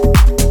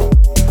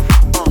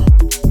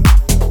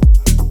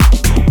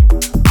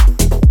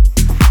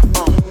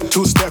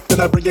 Two step, then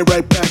I bring it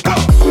right back.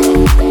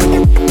 Bring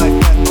it like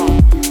that.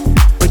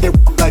 Bring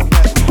it like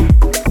that.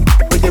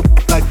 Bring it like that. Bring it right back. Bring it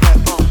like that. Bring it like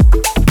that.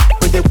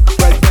 Bring it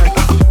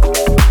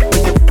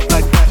like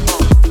that.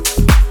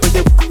 Bring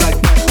it right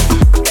back.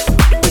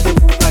 Bring it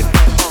like that. Bring it like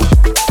that. Bring it like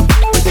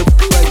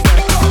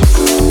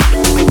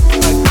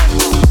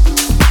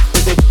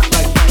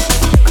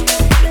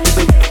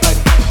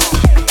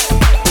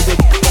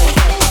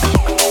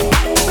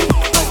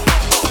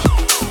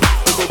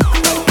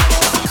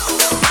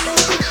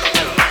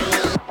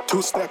that.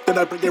 Two step, then I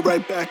bring it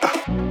right back.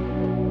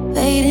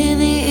 Late in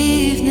the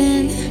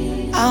evening,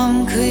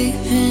 I'm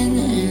creeping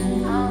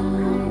in.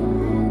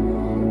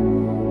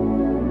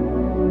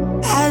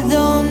 I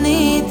don't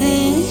need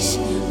this,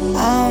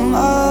 I'm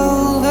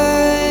over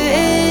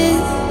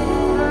it.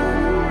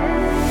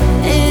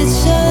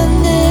 It's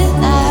undeniable,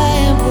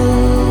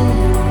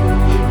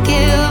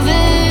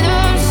 giving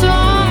up so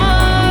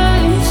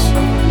much.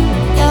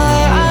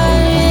 You're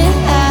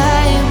unreliable.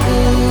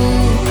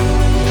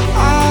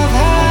 I've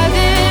had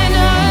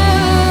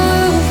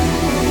enough.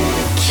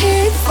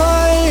 Keep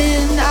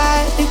falling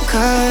at the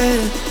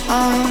curb.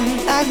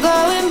 I'm not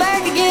going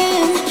back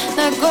again,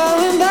 not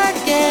going back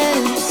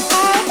again.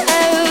 I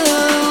never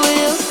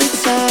will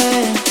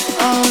return.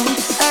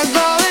 Not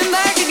going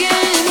back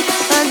again,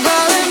 not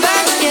going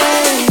back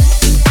again.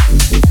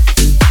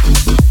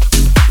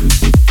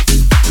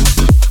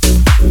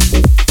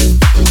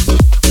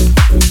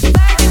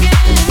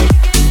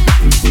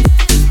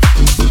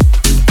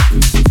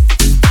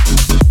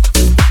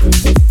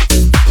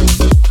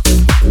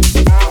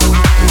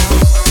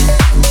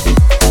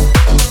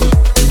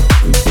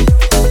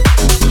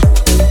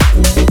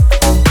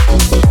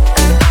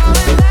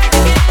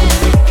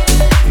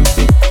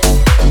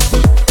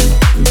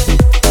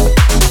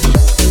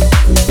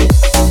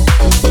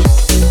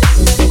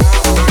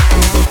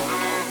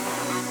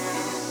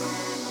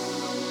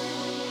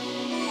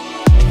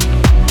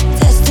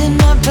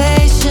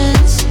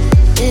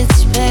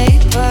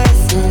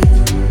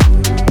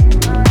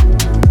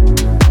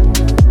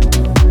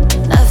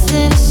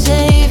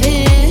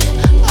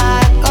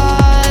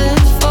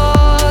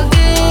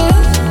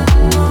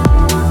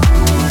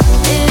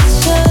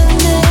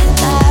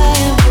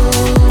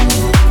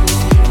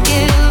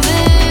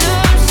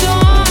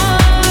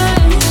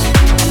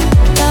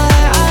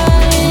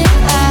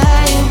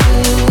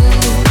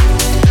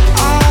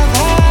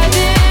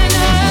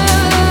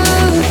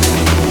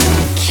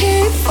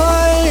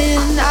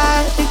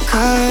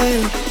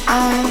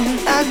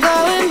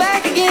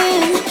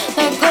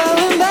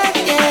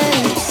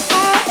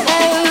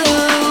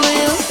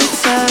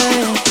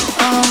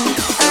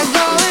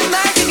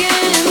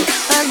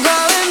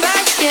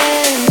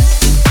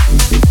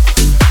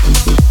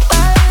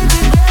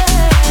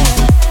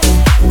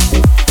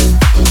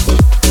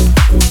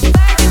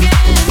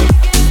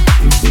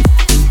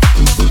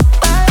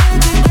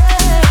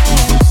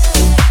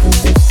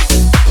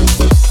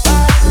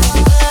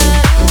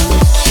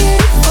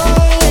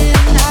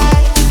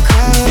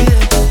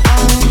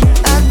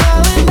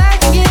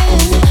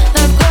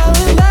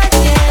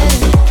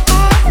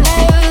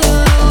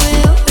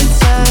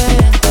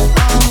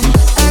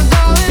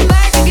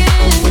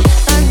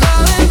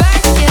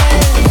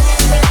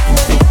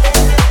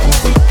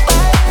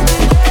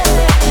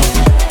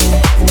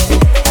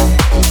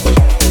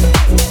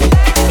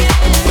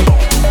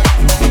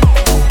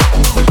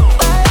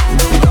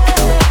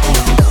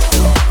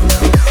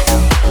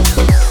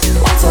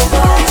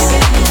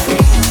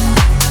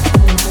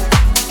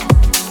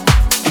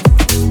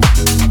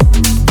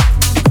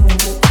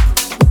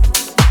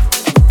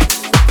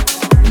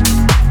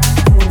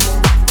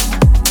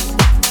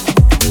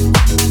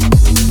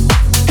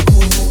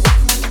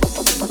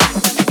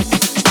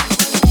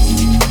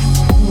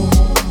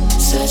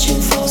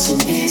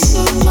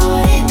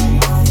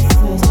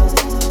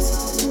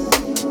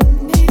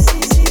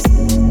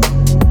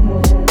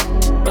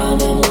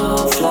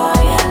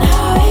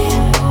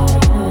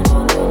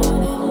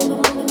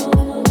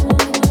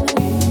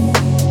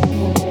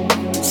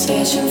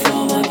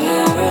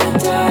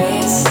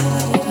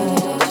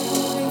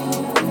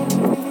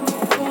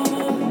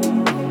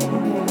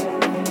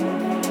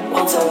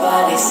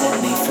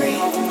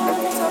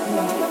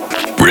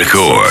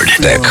 Record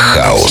Tech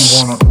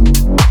House.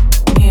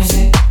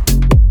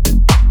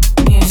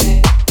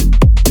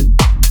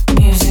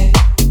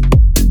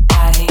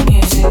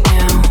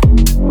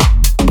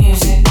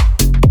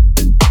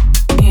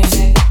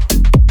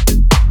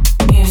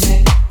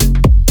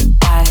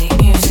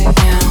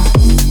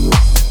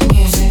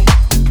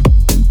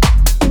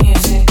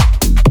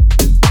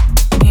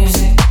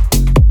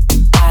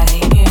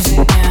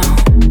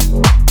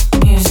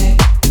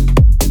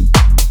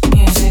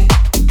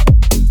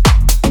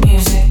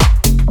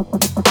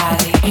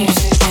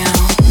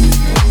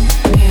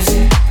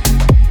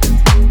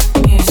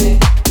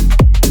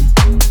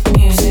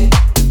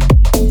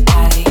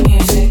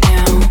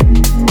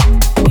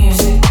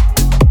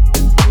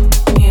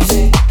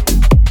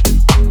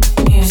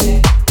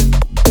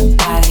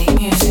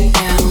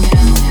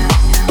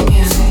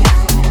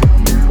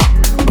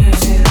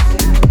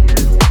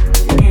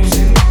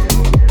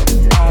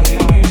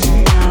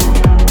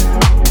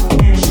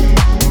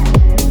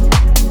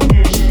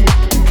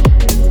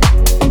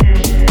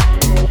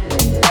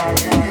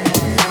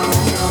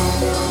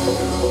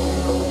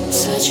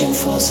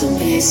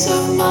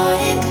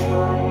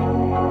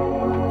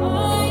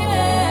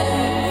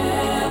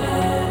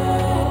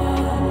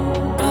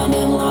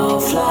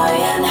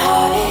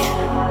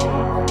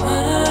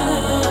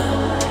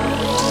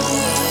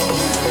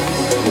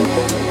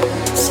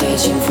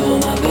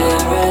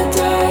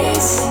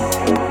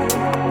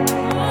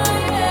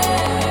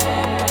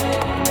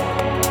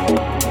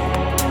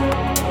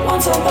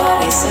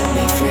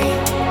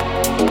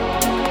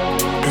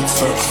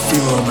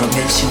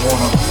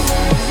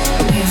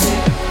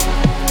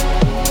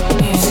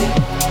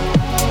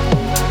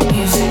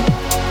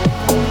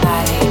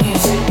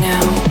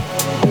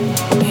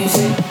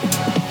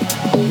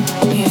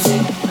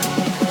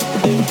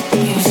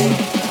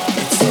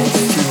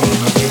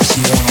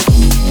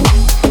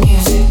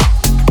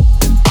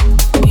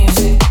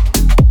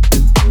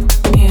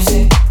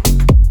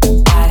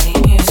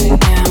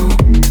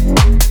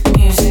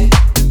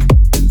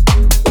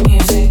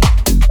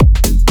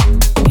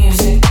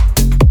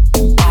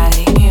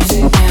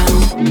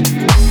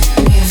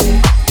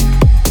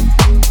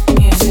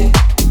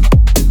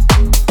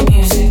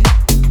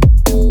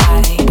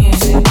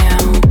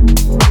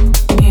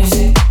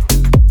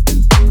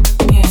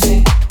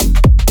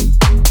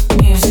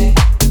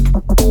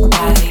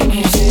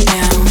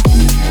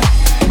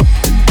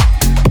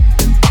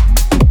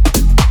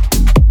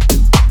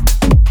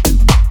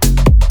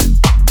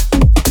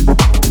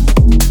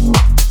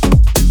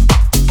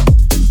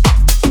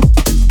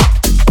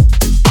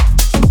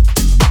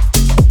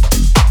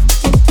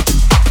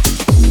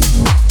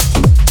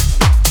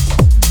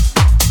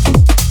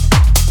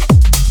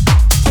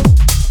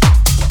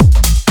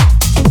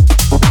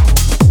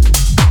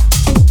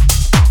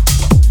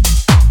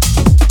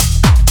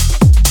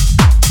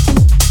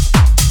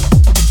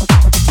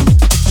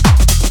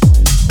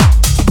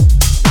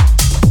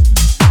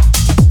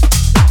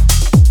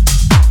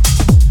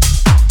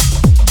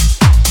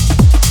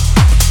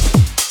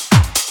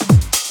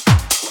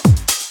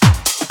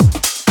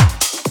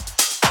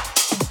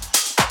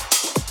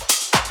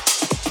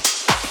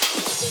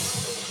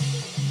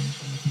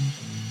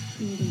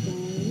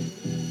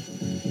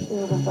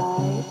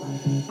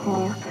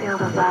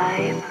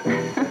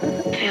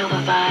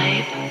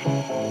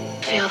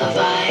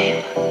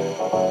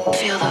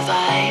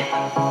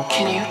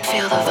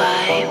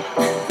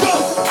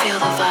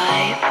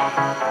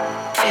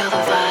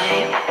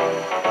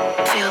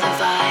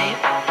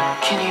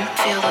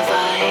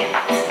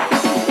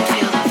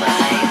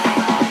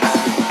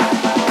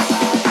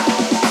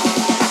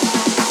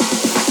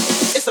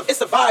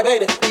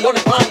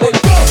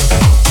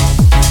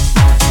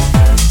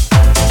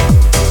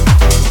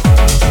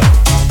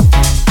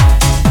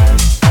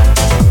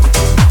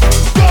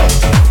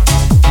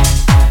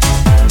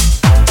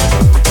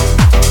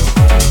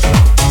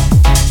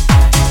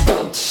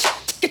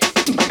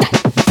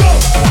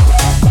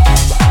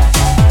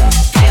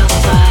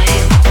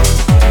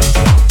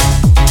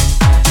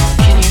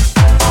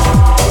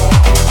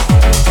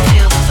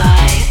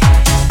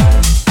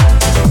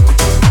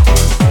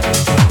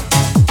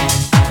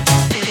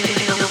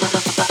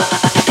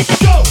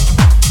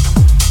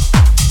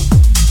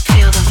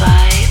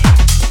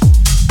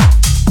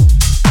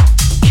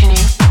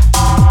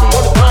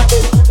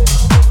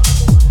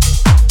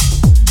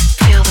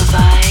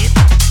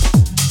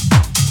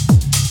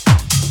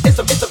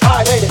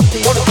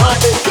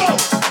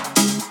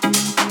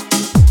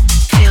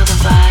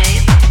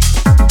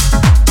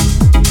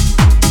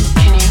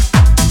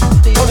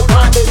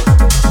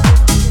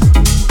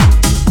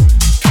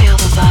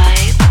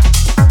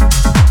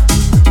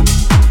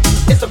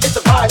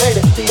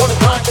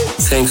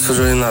 Thanks for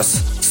joining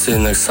us. See you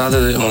next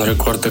Saturday on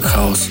Record Tech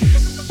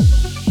House.